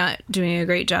not doing a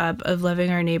great job of loving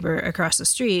our neighbor across the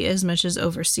street as much as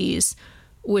overseas,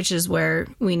 which is where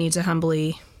we need to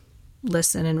humbly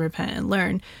listen and repent and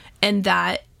learn. And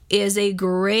that is a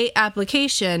great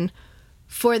application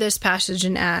for this passage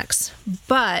in Acts.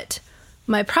 But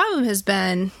my problem has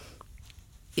been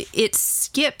it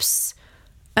skips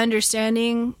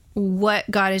understanding what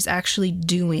God is actually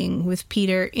doing with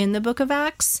Peter in the book of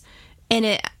Acts, and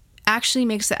it actually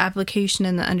makes the application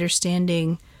and the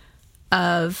understanding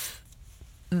of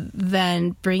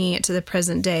then bringing it to the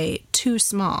present day too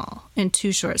small and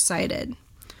too short-sighted.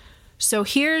 So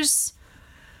here's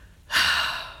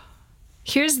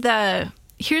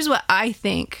what I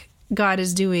think God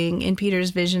is doing in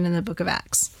Peter's vision in the book of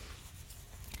Acts.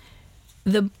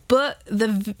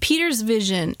 Peter's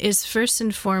vision is first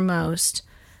and foremost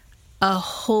a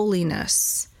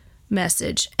holiness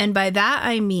message. And by that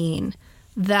I mean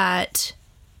that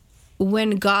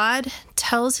when God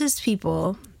tells his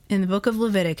people in the book of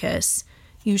Leviticus,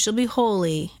 you shall be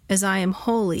holy as I am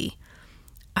holy.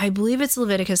 I believe it's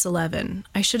Leviticus 11.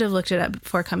 I should have looked it up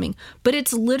before coming. But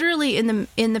it's literally in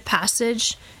the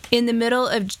passage in the middle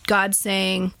of God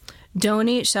saying, don't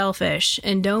eat shellfish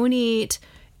and don't eat,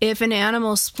 if an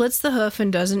animal splits the hoof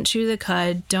and doesn't chew the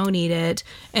cud, don't eat it.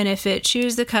 And if it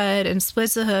chews the cud and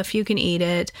splits the hoof, you can eat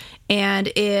it.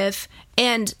 And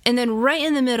then right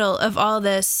in the middle of all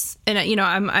this, and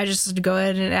I just go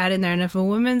ahead and add in there, and if a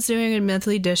woman's doing a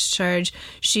monthly discharge,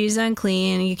 she's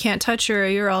unclean. You can't touch her,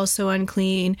 you're also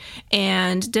unclean.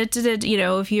 And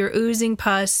if you're oozing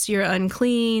pus, you're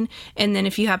unclean. And then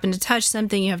if you happen to touch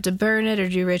something, you have to burn it or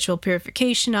do ritual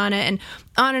purification on it, and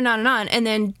on and on and on. And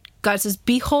then God says,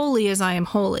 be holy as I am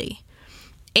holy.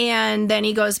 And then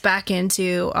he goes back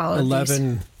into all of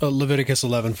Leviticus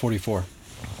 11:44.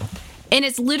 And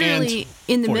it's literally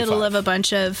in the 45. middle of a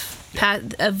bunch of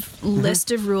list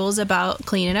of rules about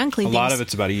clean and unclean things. A lot of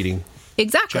it's about eating.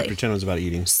 Exactly. Chapter 10 was about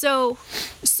eating. So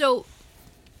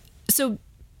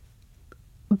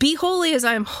be holy as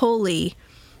I am holy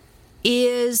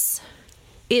is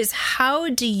how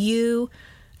do you,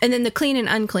 and then the clean and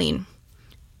unclean.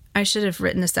 I should have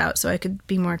written this out so I could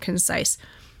be more concise.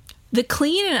 The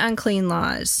clean and unclean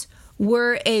laws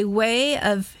were a way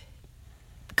of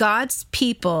God's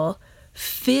people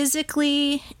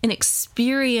physically and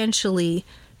experientially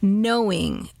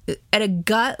knowing at a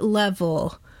gut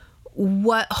level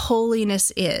what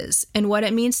holiness is and what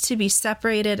it means to be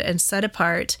separated and set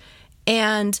apart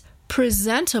and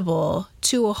presentable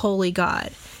to a holy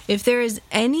God. If there is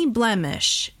any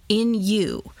blemish in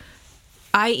you,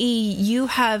 i.e., you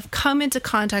have come into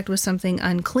contact with something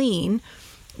unclean,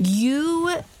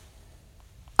 you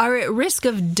are at risk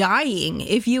of dying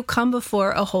if you come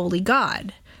before a holy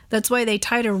God. That's why they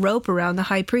tied a rope around the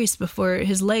high priest before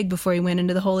his leg before he went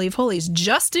into the Holy of Holies,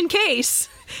 just in case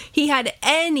he had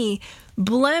any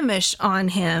blemish on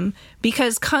him,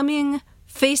 because coming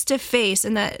face to face,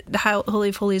 and that the Holy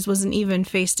of Holies wasn't even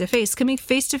face to face, coming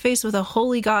face to face with a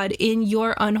holy God in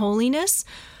your unholiness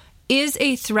is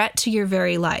a threat to your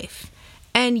very life.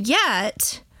 And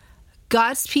yet,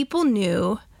 God's people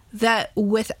knew that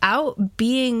without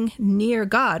being near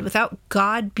God, without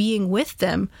God being with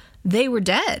them, they were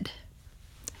dead.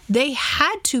 They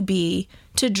had to be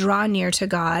to draw near to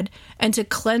God and to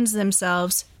cleanse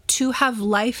themselves to have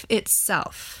life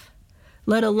itself,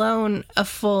 let alone a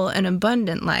full and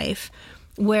abundant life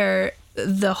where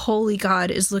the holy God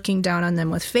is looking down on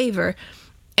them with favor.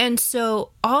 And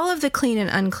so all of the clean and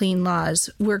unclean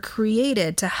laws were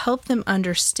created to help them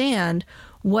understand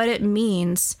what it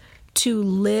means to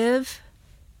live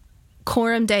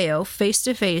coram Deo, face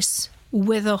to face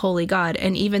with a holy God.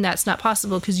 And even that's not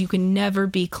possible because you can never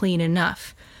be clean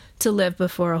enough to live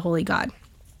before a holy God.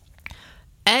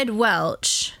 Ed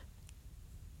Welch,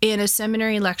 in a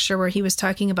seminary lecture where he was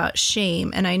talking about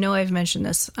shame, and I know I've mentioned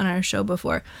this on our show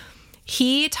before,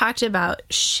 he talked about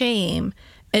shame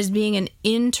as being an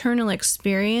internal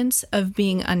experience of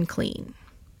being unclean.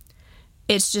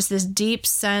 It's just this deep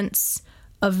sense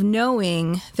of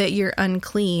knowing that you're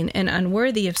unclean and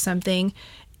unworthy of something.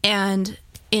 And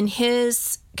in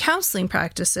his counseling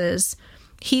practices,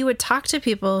 he would talk to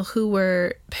people who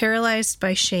were paralyzed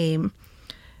by shame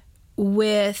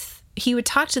he would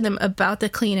talk to them about the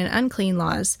clean and unclean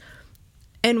laws.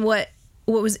 And what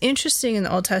was interesting in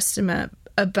the Old Testament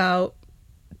about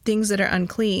things that are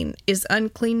unclean is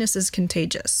uncleanness is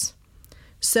contagious.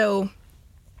 So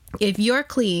if you're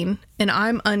clean and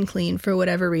I'm unclean for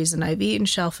whatever reason, I've eaten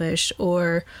shellfish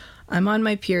or I'm on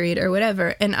my period or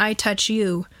whatever, and I touch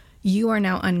you, you are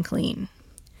now unclean.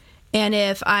 And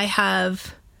if I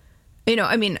have, on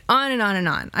and on and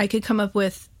on, I could come up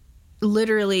with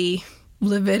literally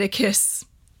Leviticus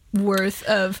worth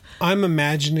of... I'm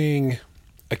imagining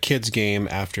a kid's game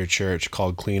after church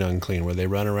called Clean Unclean, where they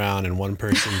run around and one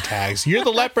person tags, you're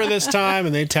the leper this time,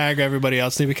 and they tag everybody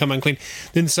else and they become unclean.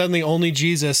 Then suddenly only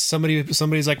Jesus,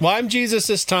 somebody's like, well, I'm Jesus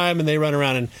this time, and they run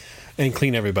around and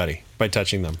clean everybody by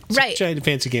touching them. It's right. A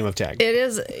fancy game of tag. It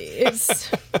is.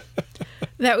 It's...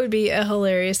 That would be a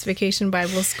hilarious vacation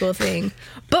Bible school thing.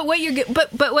 But what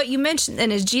you mentioned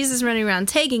then is Jesus running around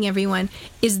tagging everyone,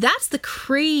 that's the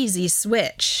crazy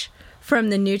switch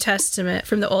from the New Testament,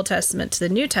 from the Old Testament to the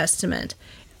New Testament,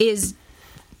 is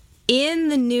in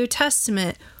the New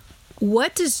Testament,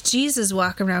 what does Jesus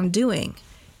walk around doing?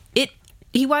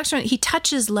 He walks around, he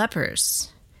touches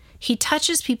lepers. He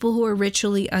touches people who are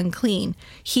ritually unclean.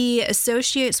 He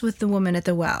associates with the woman at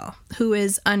the well, who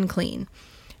is unclean.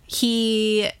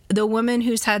 The woman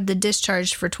who's had the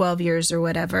discharge for 12 years or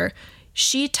whatever,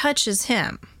 she touches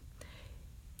him.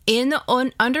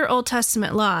 Under Old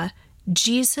Testament law,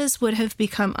 Jesus would have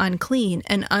become unclean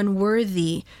and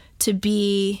unworthy to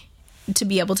be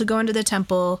able to go into the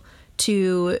temple,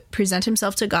 to present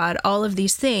himself to God, all of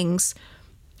these things.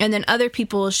 And then other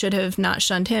people should have not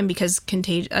shunned him because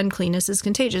uncleanness is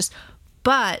contagious.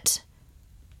 But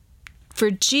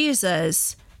for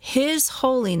Jesus, his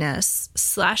holiness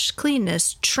 /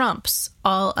 cleanness trumps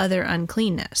all other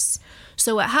uncleanness.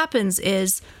 So what happens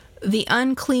is the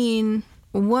unclean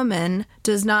woman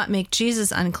does not make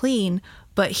Jesus unclean,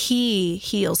 but he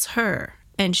heals her,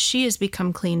 and she has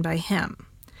become clean by him.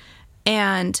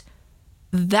 And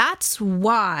that's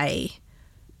why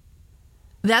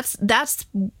the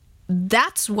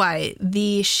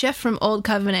shift from Old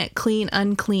Covenant clean,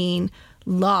 unclean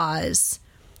laws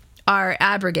are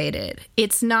abrogated.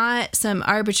 It's not some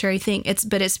arbitrary thing.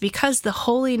 But it's because the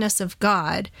holiness of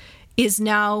God is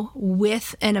now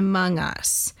with and among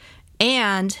us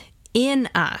and in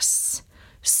us,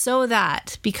 so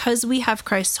that because we have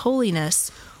Christ's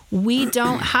holiness, we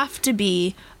don't have to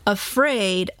be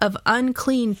afraid of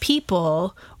unclean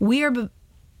people. We are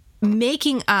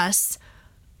making us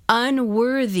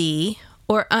unworthy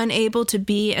or unable to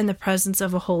be in the presence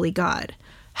of a holy God.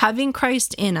 Having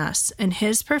Christ in us and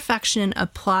his perfection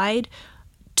applied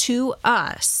to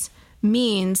us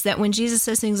means that when Jesus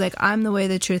says things like, I'm the way,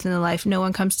 the truth, and the life, no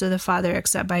one comes to the Father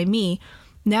except by me,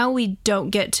 now we don't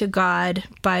get to God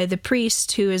by the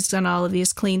priest who has done all of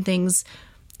these clean things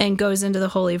and goes into the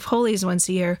Holy of Holies once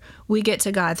a year. We get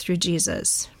to God through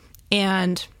Jesus.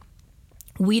 And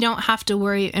we don't have to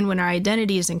worry, and when our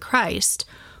identity is in Christ,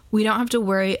 we don't have to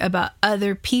worry about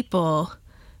other people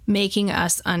making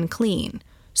us unclean.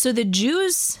 So the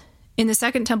Jews in the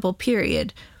Second Temple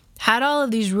period had all of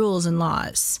these rules and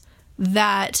laws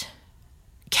that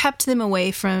kept them away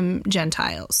from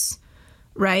Gentiles,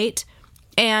 right?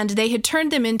 And they had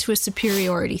turned them into a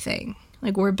superiority thing.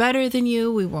 Like, we're better than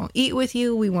you, we won't eat with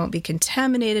you, we won't be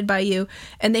contaminated by you.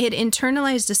 And they had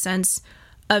internalized a sense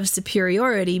of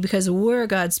superiority because we're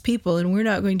God's people and we're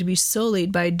not going to be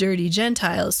sullied by dirty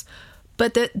Gentiles.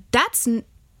 But that's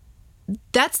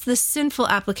the sinful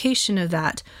application of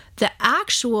that. The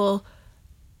actual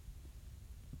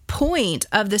point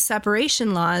of the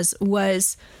separation laws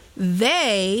was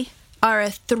they are a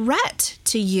threat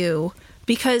to you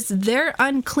because their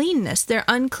uncleanness, their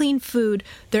unclean food,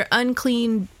 their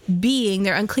unclean being,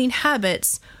 their unclean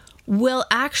habits will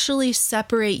actually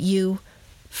separate you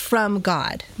from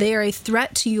God. They are a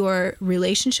threat to your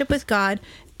relationship with God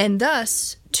and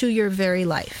thus to your very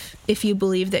life, if you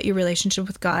believe that your relationship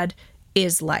with God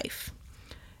is life.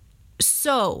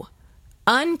 So,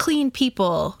 unclean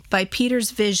people, by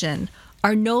Peter's vision,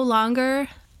 are no longer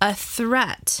a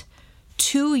threat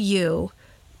to you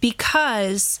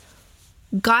because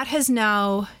God has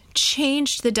now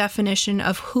changed the definition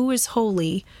of who is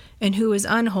holy and who is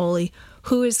unholy,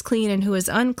 who is clean and who is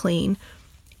unclean.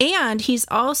 And he's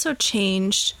also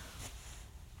changed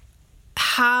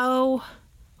how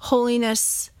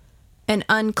holiness and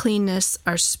uncleanness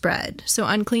are spread. So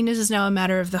uncleanness is now a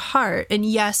matter of the heart. And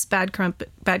yes, bad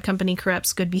company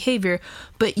corrupts good behavior,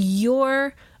 but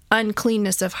your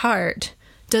uncleanness of heart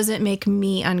doesn't make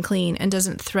me unclean and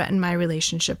doesn't threaten my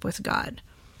relationship with God.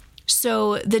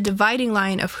 So the dividing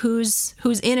line of who's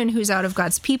in and who's out of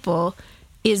God's people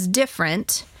is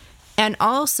different. And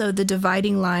also the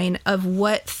dividing line of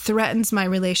what threatens my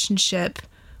relationship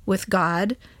with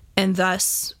God and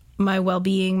thus my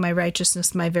well-being, my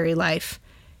righteousness, my very life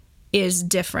is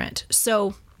different.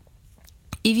 So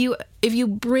if you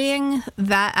bring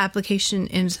that application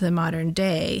into the modern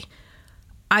day,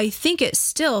 I think it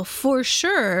still for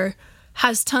sure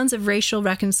has tons of racial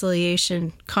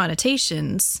reconciliation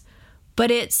connotations,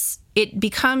 but it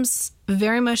becomes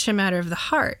very much a matter of the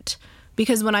heart.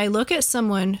 Because when I look at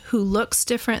someone who looks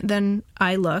different than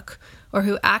I look, or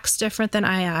who acts different than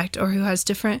I act, or who has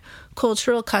different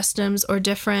cultural customs or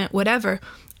different whatever,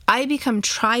 I become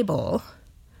tribal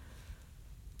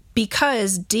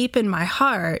because deep in my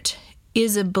heart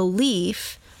is a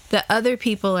belief that other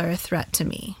people are a threat to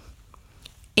me.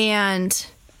 And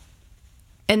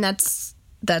that's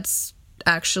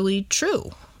actually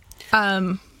true.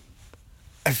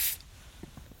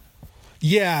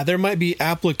 Yeah, there might be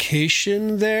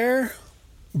application there,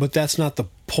 but that's not the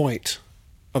point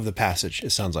of the passage. It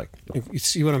sounds like. You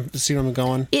see what I'm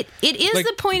going? It is like,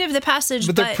 the point of the passage,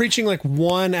 but they're preaching like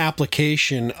one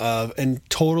application of and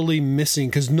totally missing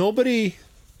because none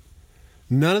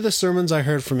of the sermons I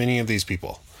heard from any of these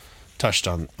people touched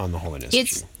on the holiness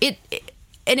issue.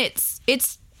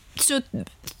 It's so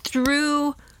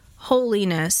through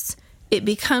holiness it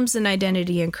becomes an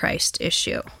identity in Christ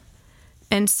issue.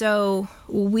 And so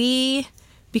we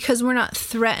because we're not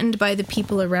threatened by the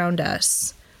people around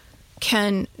us,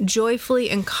 can joyfully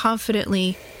and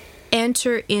confidently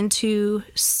enter into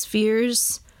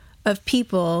spheres of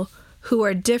people who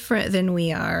are different than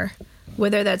we are,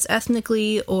 whether that's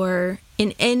ethnically or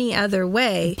in any other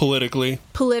way.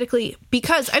 Politically,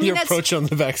 because I mean, your that's approach on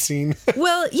the vaccine.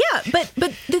 Well, yeah, but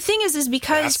the thing is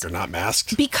because Masked or not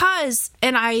masked. Because,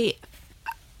 and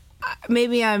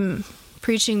maybe I'm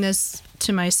preaching this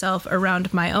to myself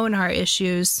around my own heart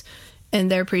issues, and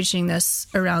they're preaching this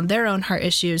around their own heart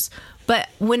issues. But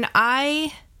when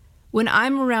I'm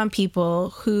around people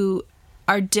who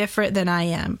are different than I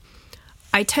am,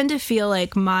 I tend to feel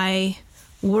like my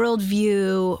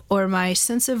worldview or my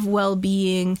sense of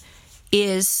well-being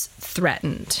is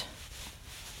threatened.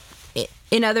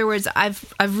 In other words,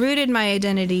 I've rooted my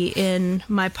identity in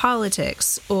my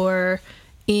politics or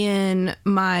in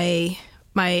my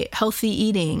healthy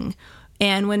eating.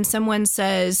 And when someone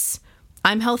says,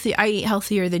 I'm healthy, I eat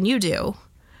healthier than you do,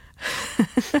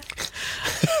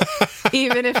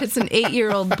 even if it's an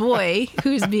 8-year-old boy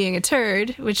who's being a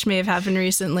turd, which may have happened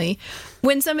recently,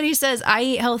 when somebody says, I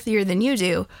eat healthier than you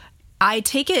do, I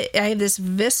have this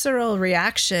visceral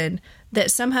reaction that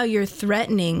somehow you're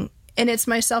threatening, and it's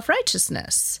my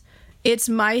self-righteousness. It's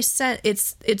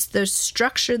it's the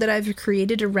structure that I've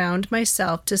created around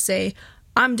myself to say,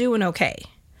 I'm doing okay.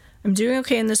 I'm doing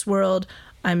okay in this world.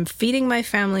 I'm feeding my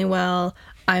family well.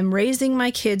 I'm raising my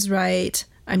kids right.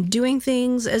 I'm doing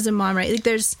things as a mom, right? Like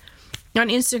on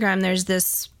Instagram, there's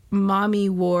this mommy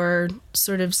war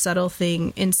sort of subtle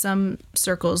thing in some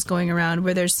circles going around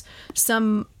where there's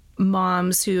some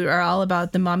moms who are all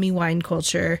about the mommy wine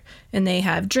culture, and they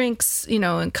have drinks,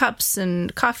 and cups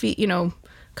and coffee,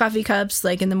 coffee cups.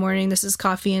 Like in the morning, this is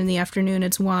coffee. In the afternoon,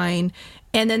 it's wine.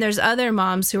 And then there's other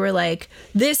moms who are like,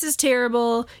 this is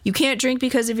terrible. You can't drink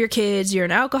because of your kids. You're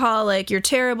an alcoholic. You're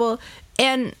terrible.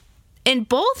 And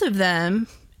both of them,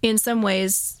 in some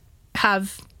ways,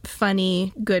 have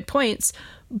funny, good points.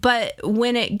 But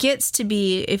when it gets to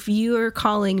be, if you're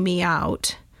calling me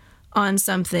out on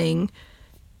something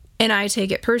and I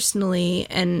take it personally,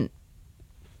 and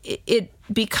it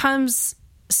becomes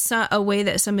a way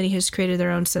that somebody has created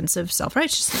their own sense of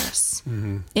self-righteousness.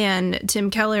 Mm-hmm. And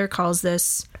Tim Keller calls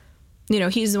this,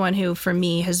 he's the one who, for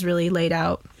me, has really laid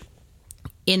out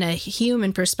in a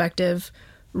human perspective,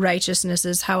 righteousness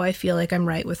is how I feel like I'm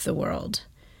right with the world.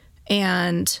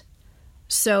 And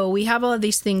so we have all of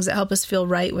these things that help us feel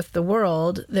right with the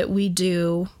world that we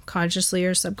do consciously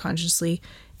or subconsciously.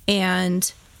 And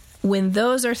when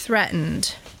those are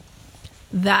threatened,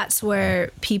 that's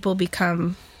where people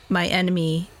become my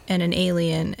enemy and an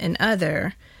alien and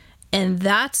other. And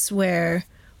that's where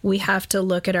we have to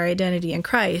look at our identity in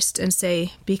Christ and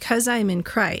say, because I'm in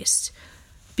Christ,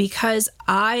 because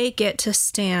I get to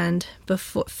stand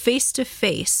face to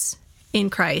face in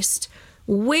Christ,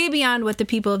 way beyond what the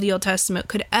people of the Old Testament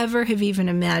could ever have even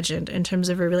imagined in terms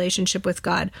of a relationship with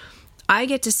God. I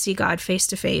get to see God face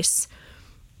to face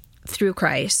through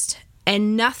Christ,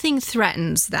 and nothing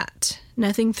threatens that.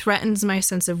 Nothing threatens my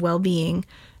sense of well-being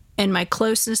and my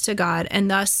closeness to God,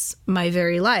 and thus my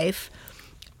very life.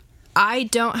 I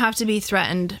don't have to be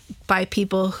threatened by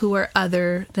people who are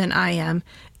other than I am,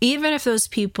 even if those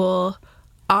people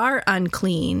are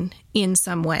unclean in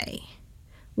some way.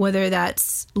 Whether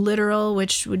that's literal,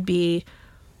 which would be,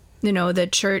 the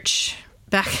church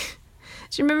back.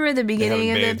 Do you remember the beginning of it? They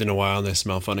haven't bathed in a while and they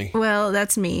smell funny. Well,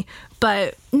 that's me.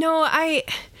 But no, I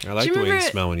like the way you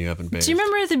smell when you haven't bathed. Do you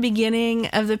remember at the beginning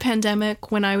of the pandemic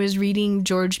when I was reading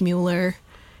George Mueller?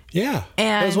 Yeah.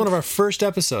 That was one of our first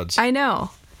episodes. I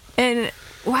know. And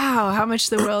wow, how much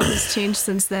the world has changed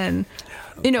since then.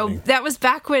 That was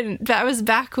back when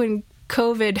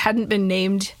COVID hadn't been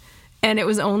named, and it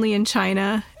was only in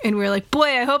China, and we were like,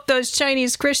 boy, I hope those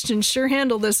Chinese Christians sure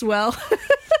handle this well.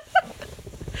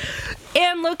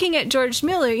 And looking at George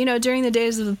Mueller, during the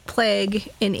days of the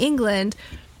plague in England,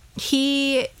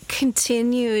 he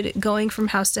continued going from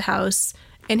house to house,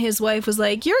 and his wife was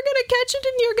like, you're going to catch it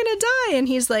and you're going to die. And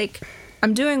he's like,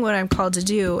 I'm doing what I'm called to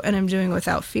do, and I'm doing it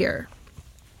without fear.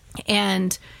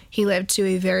 And he lived to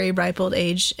a very ripe old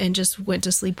age and just went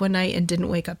to sleep one night and didn't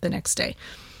wake up the next day.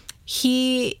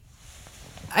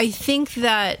 I think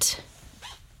that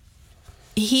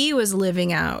he was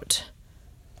living out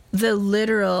the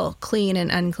literal clean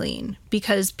and unclean,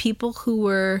 because people who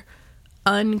were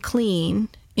unclean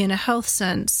in a health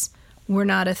sense were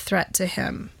not a threat to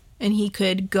him, and he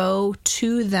could go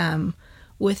to them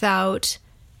without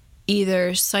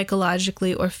either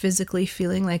psychologically or physically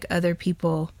feeling like other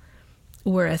people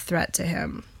were a threat to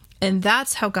him. And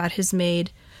that's how God has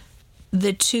made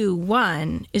the two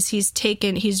one, is he's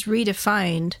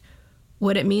redefined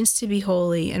what it means to be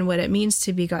holy and what it means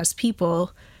to be God's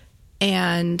people,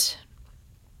 and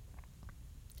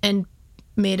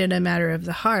made it a matter of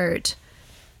the heart.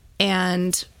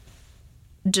 And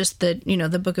just the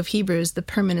book of Hebrews, the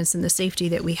permanence and the safety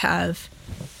that we have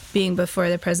being before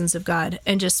the presence of God.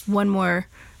 And just one more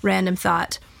random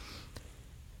thought.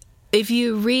 If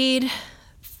you read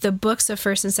the books of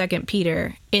 1st and 2nd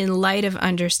Peter in light of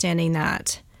understanding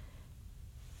that,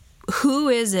 who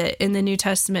is it in the New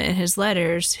Testament in his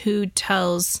letters who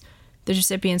tells the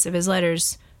recipients of his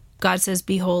letters, God says,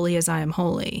 be holy as I am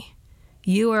holy.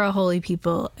 You are a holy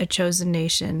people, a chosen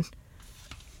nation.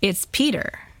 It's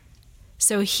Peter.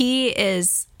 So he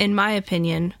is, in my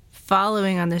opinion,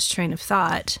 following on this train of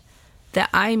thought that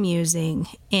I'm using.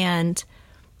 And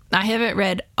I haven't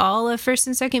read all of 1st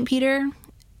and 2nd Peter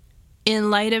in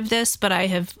light of this, but I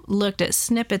have looked at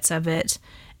snippets of it.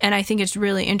 And I think it's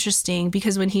really interesting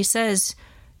because when he says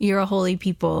you're a holy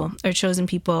people or chosen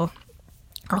people,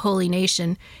 a holy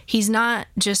nation, he's not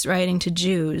just writing to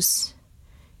Jews.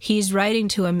 He's writing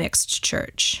to a mixed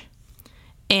church.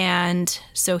 And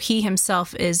so he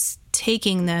himself is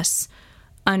taking this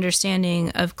understanding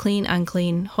of clean,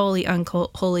 unclean, holy,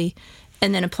 unholy,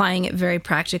 and then applying it very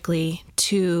practically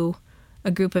to a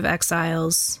group of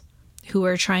exiles who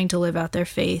are trying to live out their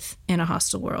faith in a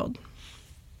hostile world.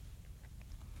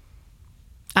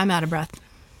 I'm out of breath.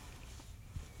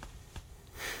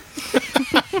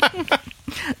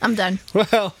 I'm done.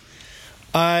 Well,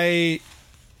 that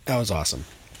was awesome.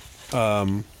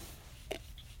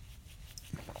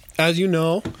 As you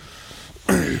know,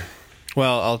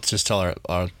 well, I'll just tell our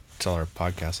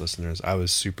podcast listeners, I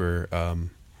was super, I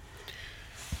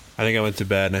think I went to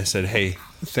bed and I said, hey,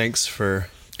 thanks for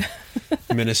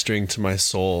ministering to my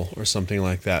soul or something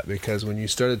like that. Because when you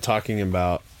started talking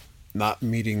about not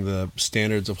meeting the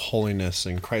standards of holiness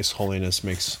and Christ's holiness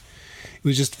it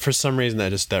was just, for some reason,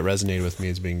 that resonated with me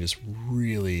as being just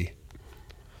really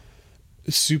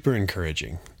super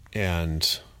encouraging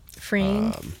and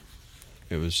freeing.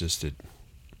 It was just, it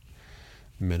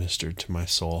ministered to my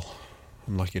soul.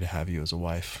 I'm lucky to have you as a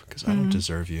wife because I don't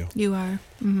deserve you. You are.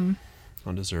 Mm-hmm. I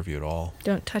don't deserve you at all.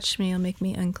 Don't touch me. You'll make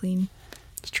me unclean.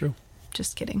 It's true.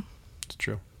 Just kidding. It's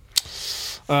true.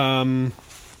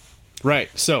 Right.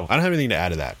 So I don't have anything to add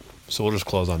to that. So we'll just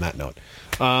close on that note.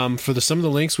 For some of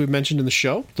the links we've mentioned in the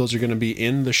show, those are going to be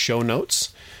in the show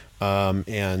notes.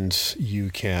 And you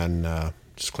can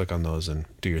just click on those and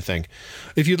do your thing.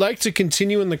 If you'd like to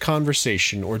continue in the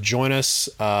conversation or join us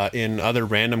in other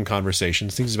random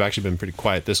conversations, things have actually been pretty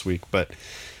quiet this week, but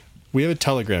we have a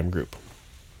Telegram group.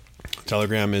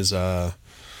 Telegram is an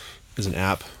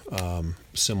app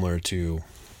similar to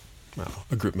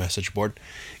a group message board.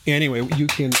 Anyway, you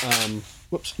can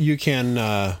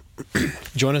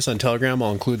join us on Telegram.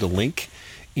 I'll include the link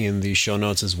in the show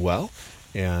notes as well,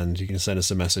 and you can send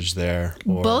us a message there.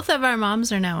 Both of our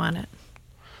moms are now on it.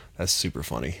 That's super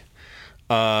funny.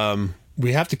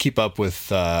 We have to keep up with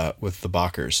the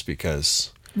Bachers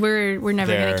because we're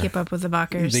never going to keep up with the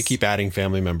Bachers. They keep adding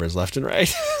family members left and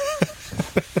right.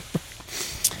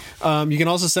 You can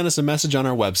also send us a message on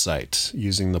our website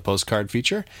using the postcard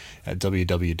feature at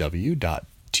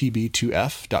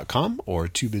www.tb2f.com or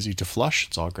Too Busy to Flush.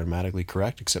 It's all grammatically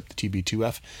correct except the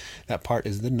TB2F. That part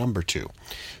is the number 2.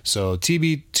 So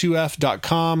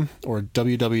tb2f.com or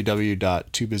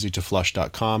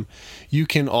www.toobusytoflush.com. You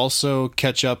can also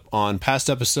catch up on past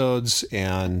episodes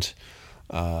and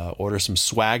order some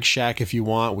Swag Shack if you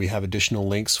want. We have additional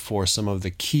links for some of the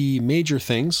key major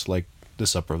things like the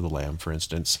Supper of the Lamb, for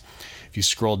instance. If you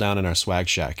scroll down in our Swag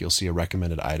Shack, you'll see a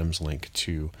recommended items link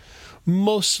to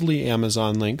mostly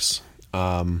Amazon links.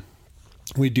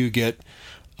 We do get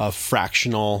a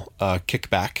fractional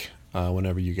kickback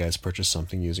whenever you guys purchase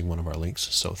something using one of our links,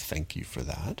 so thank you for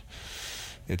that.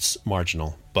 It's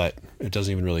marginal, but it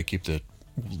doesn't even really keep the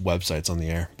websites on the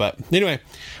air. But anyway,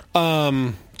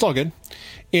 it's all good.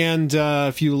 And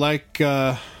if you like...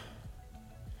 where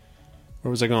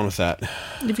was I going with that?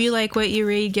 If you like what you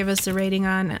read, give us a rating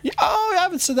on it. Yeah, I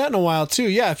haven't said that in a while, too.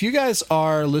 Yeah, if you guys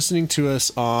are listening to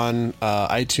us on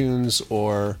iTunes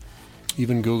or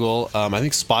even Google, I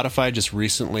think Spotify just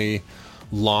recently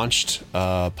launched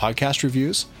podcast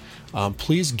reviews.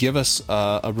 Please give us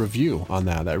a review on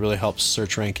that. That really helps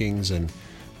search rankings and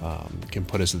can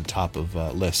put us at the top of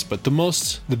lists. But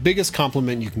the biggest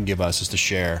compliment you can give us is to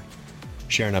share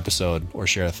an episode or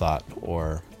share a thought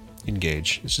or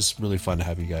engage. It's just really fun to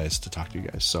have you guys, to talk to you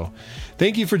guys. So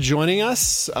thank you for joining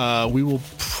us. We will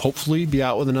hopefully be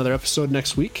out with another episode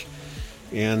next week.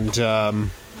 And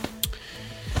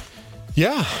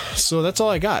yeah, so that's all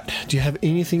I got. Do you have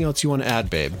anything else you want to add,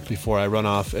 babe, before I run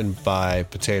off and buy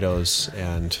potatoes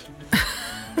and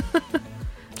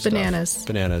Bananas.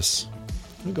 Bananas.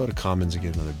 I'm going to go to Commons and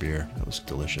get another beer. That was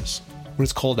delicious. When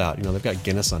it's cold out, they've got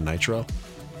Guinness on nitro.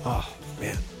 Oh,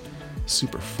 man.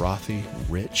 Super frothy,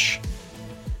 rich.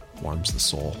 Warms the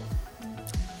soul.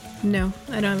 No,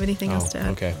 I don't have anything else to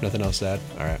add. Okay. Nothing else to add?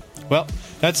 All right. Well,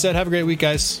 that said, have a great week,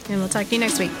 guys. And we'll talk to you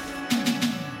next week.